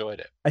really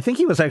enjoyed it. I think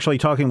he was actually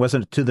talking,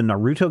 wasn't it, to the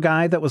Naruto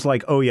guy that was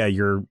like, oh, yeah,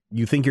 you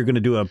think you're going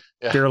to do a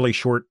fairly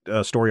short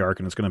story arc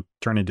and it's going to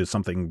turn into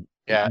something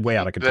way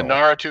out of control. The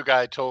Naruto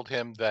guy told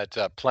him that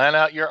plan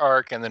out your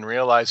arc and then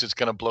realize it's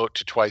going to blow it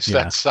to twice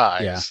that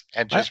size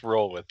and just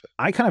roll with it.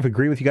 I kind of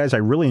agree with you guys. I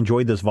really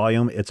enjoyed this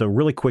volume. It's a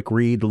really quick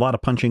read, a lot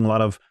of punching, a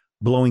lot of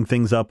blowing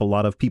things up, a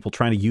lot of people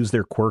trying to use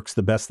their quirks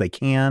the best they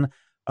can.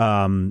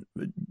 You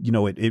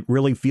know, it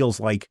really feels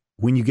like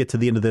when you get to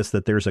the end of this,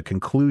 that there's a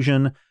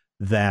conclusion,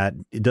 that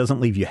it doesn't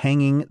leave you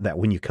hanging, that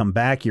when you come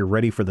back, you're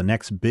ready for the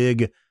next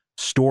big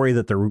story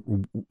that they're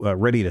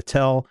ready to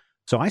tell.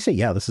 So I say,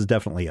 yeah, this is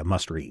definitely a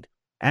must read.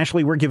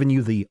 Ashley, we're giving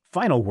you the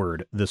final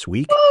word this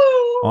week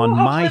on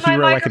My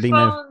Hero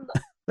Academia.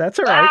 That's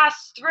all right.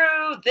 Pass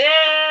through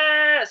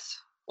this.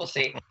 We'll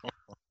see.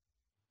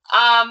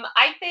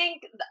 I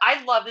think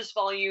I love this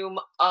volume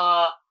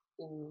a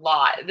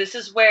lot. This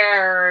is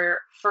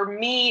where, for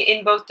me,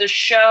 in both the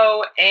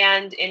show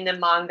and in the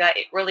manga,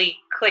 it really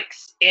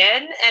clicks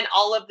in, and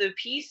all of the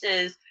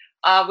pieces,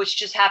 which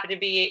just happen to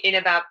be in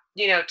about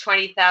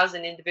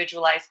 20,000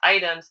 individualized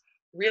items,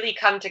 really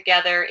come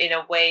together in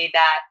a way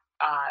that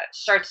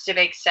starts to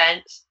make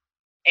sense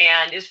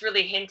and is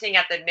really hinting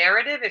at the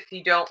narrative if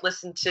you don't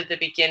listen to the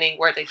beginning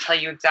where they tell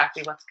you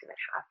exactly what's going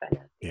to happen.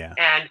 Yeah.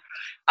 And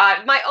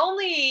my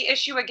only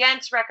issue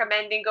against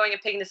recommending going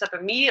and picking this up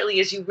immediately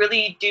is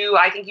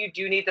I think you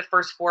do need the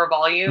first 4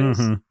 volumes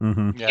in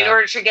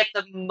order to get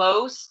the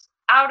most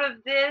out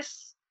of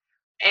this.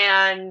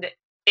 And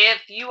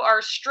if you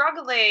are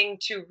struggling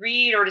to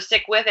read or to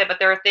stick with it, but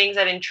there are things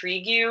that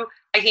intrigue you,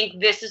 I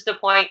think this is the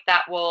point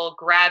that will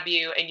grab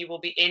you and you will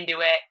be into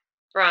it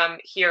from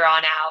here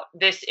on out.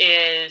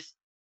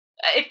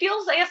 It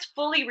feels like it's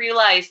fully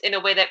realized in a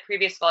way that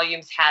previous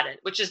volumes hadn't,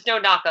 which is no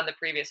knock on the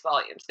previous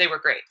volumes. They were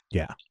great.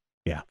 Yeah.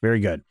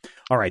 Very good.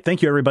 All right.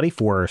 Thank you, everybody,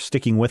 for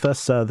sticking with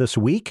us this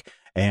week.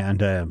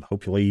 And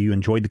hopefully you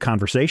enjoyed the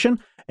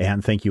conversation.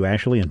 And thank you,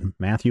 Ashley and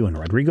Matthew and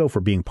Rodrigo, for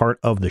being part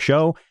of the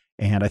show.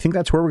 And I think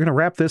that's where we're going to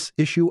wrap this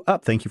issue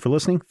up. Thank you for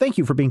listening. Thank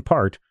you for being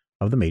part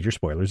of the Major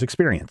Spoilers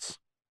experience.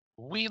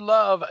 We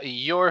love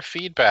your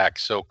feedback,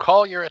 so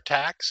call your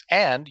attacks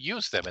and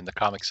use them in the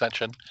comments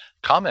section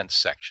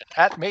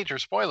at Major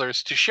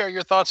Spoilers to share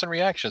your thoughts and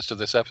reactions to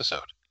this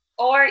episode.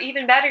 Or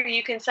even better,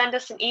 you can send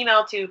us an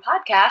email to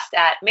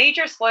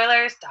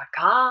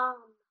podcast@majorspoilers.com.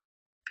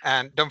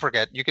 And don't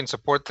forget, you can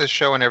support this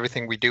show and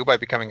everything we do by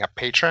becoming a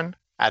patron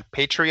at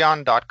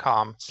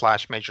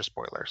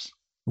patreon.com/majorspoilers.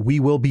 We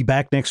will be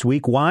back next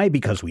week. Why?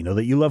 Because we know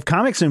that you love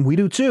comics and we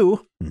do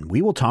too. And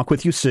we will talk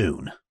with you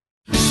soon.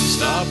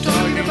 Stop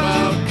talking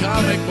about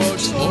comic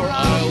books or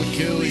I'll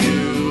kill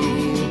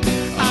you.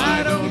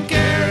 I don't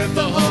care if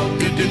the Hulk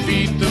could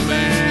defeat the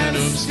Man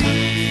of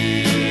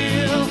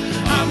Steel.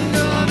 I'm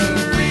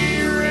gonna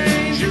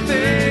rearrange your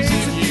face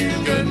and you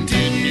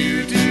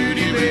continue to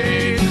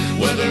debate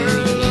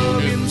whether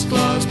Logan's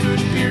claws could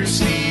pierce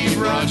Steve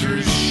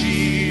Rogers'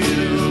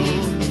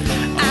 shield.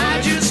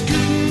 I just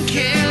couldn't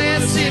care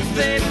less if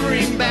they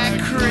bring back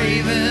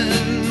Kraven.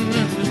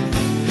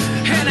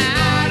 And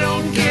I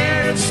don't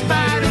care if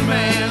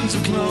Spider-Man's a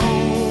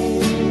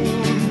clone.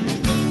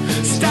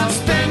 Stop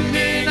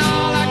spending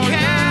all our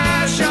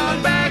cash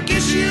on back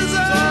issues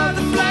of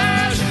The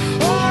Flash,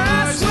 or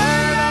I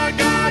swear to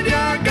God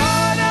you're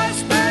gonna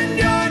spend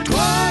your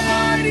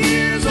 12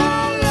 years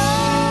alone.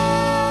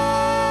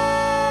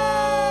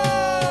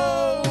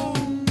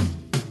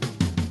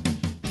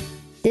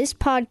 This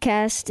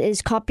podcast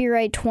is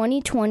copyright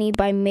 2020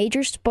 by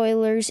Major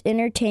Spoilers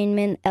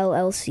Entertainment,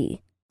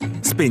 LLC.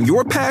 Spin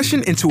your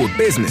passion into a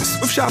business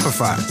with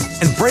Shopify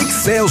and break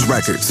sales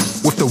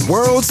records with the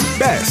world's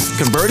best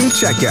converting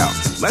checkout.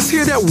 Let's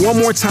hear that one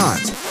more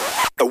time.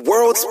 The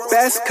world's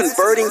best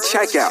converting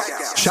checkout.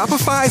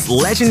 Shopify's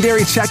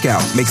legendary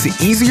checkout makes it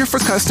easier for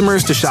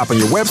customers to shop on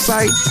your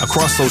website,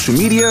 across social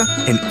media,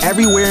 and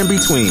everywhere in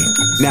between.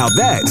 Now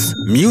that's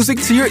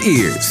music to your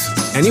ears.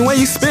 Any way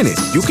you spin it,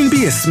 you can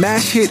be a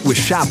smash hit with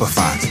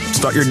Shopify.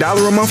 Start your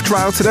 $1 a month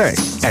trial today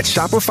at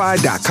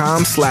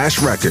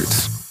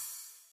shopify.com/records.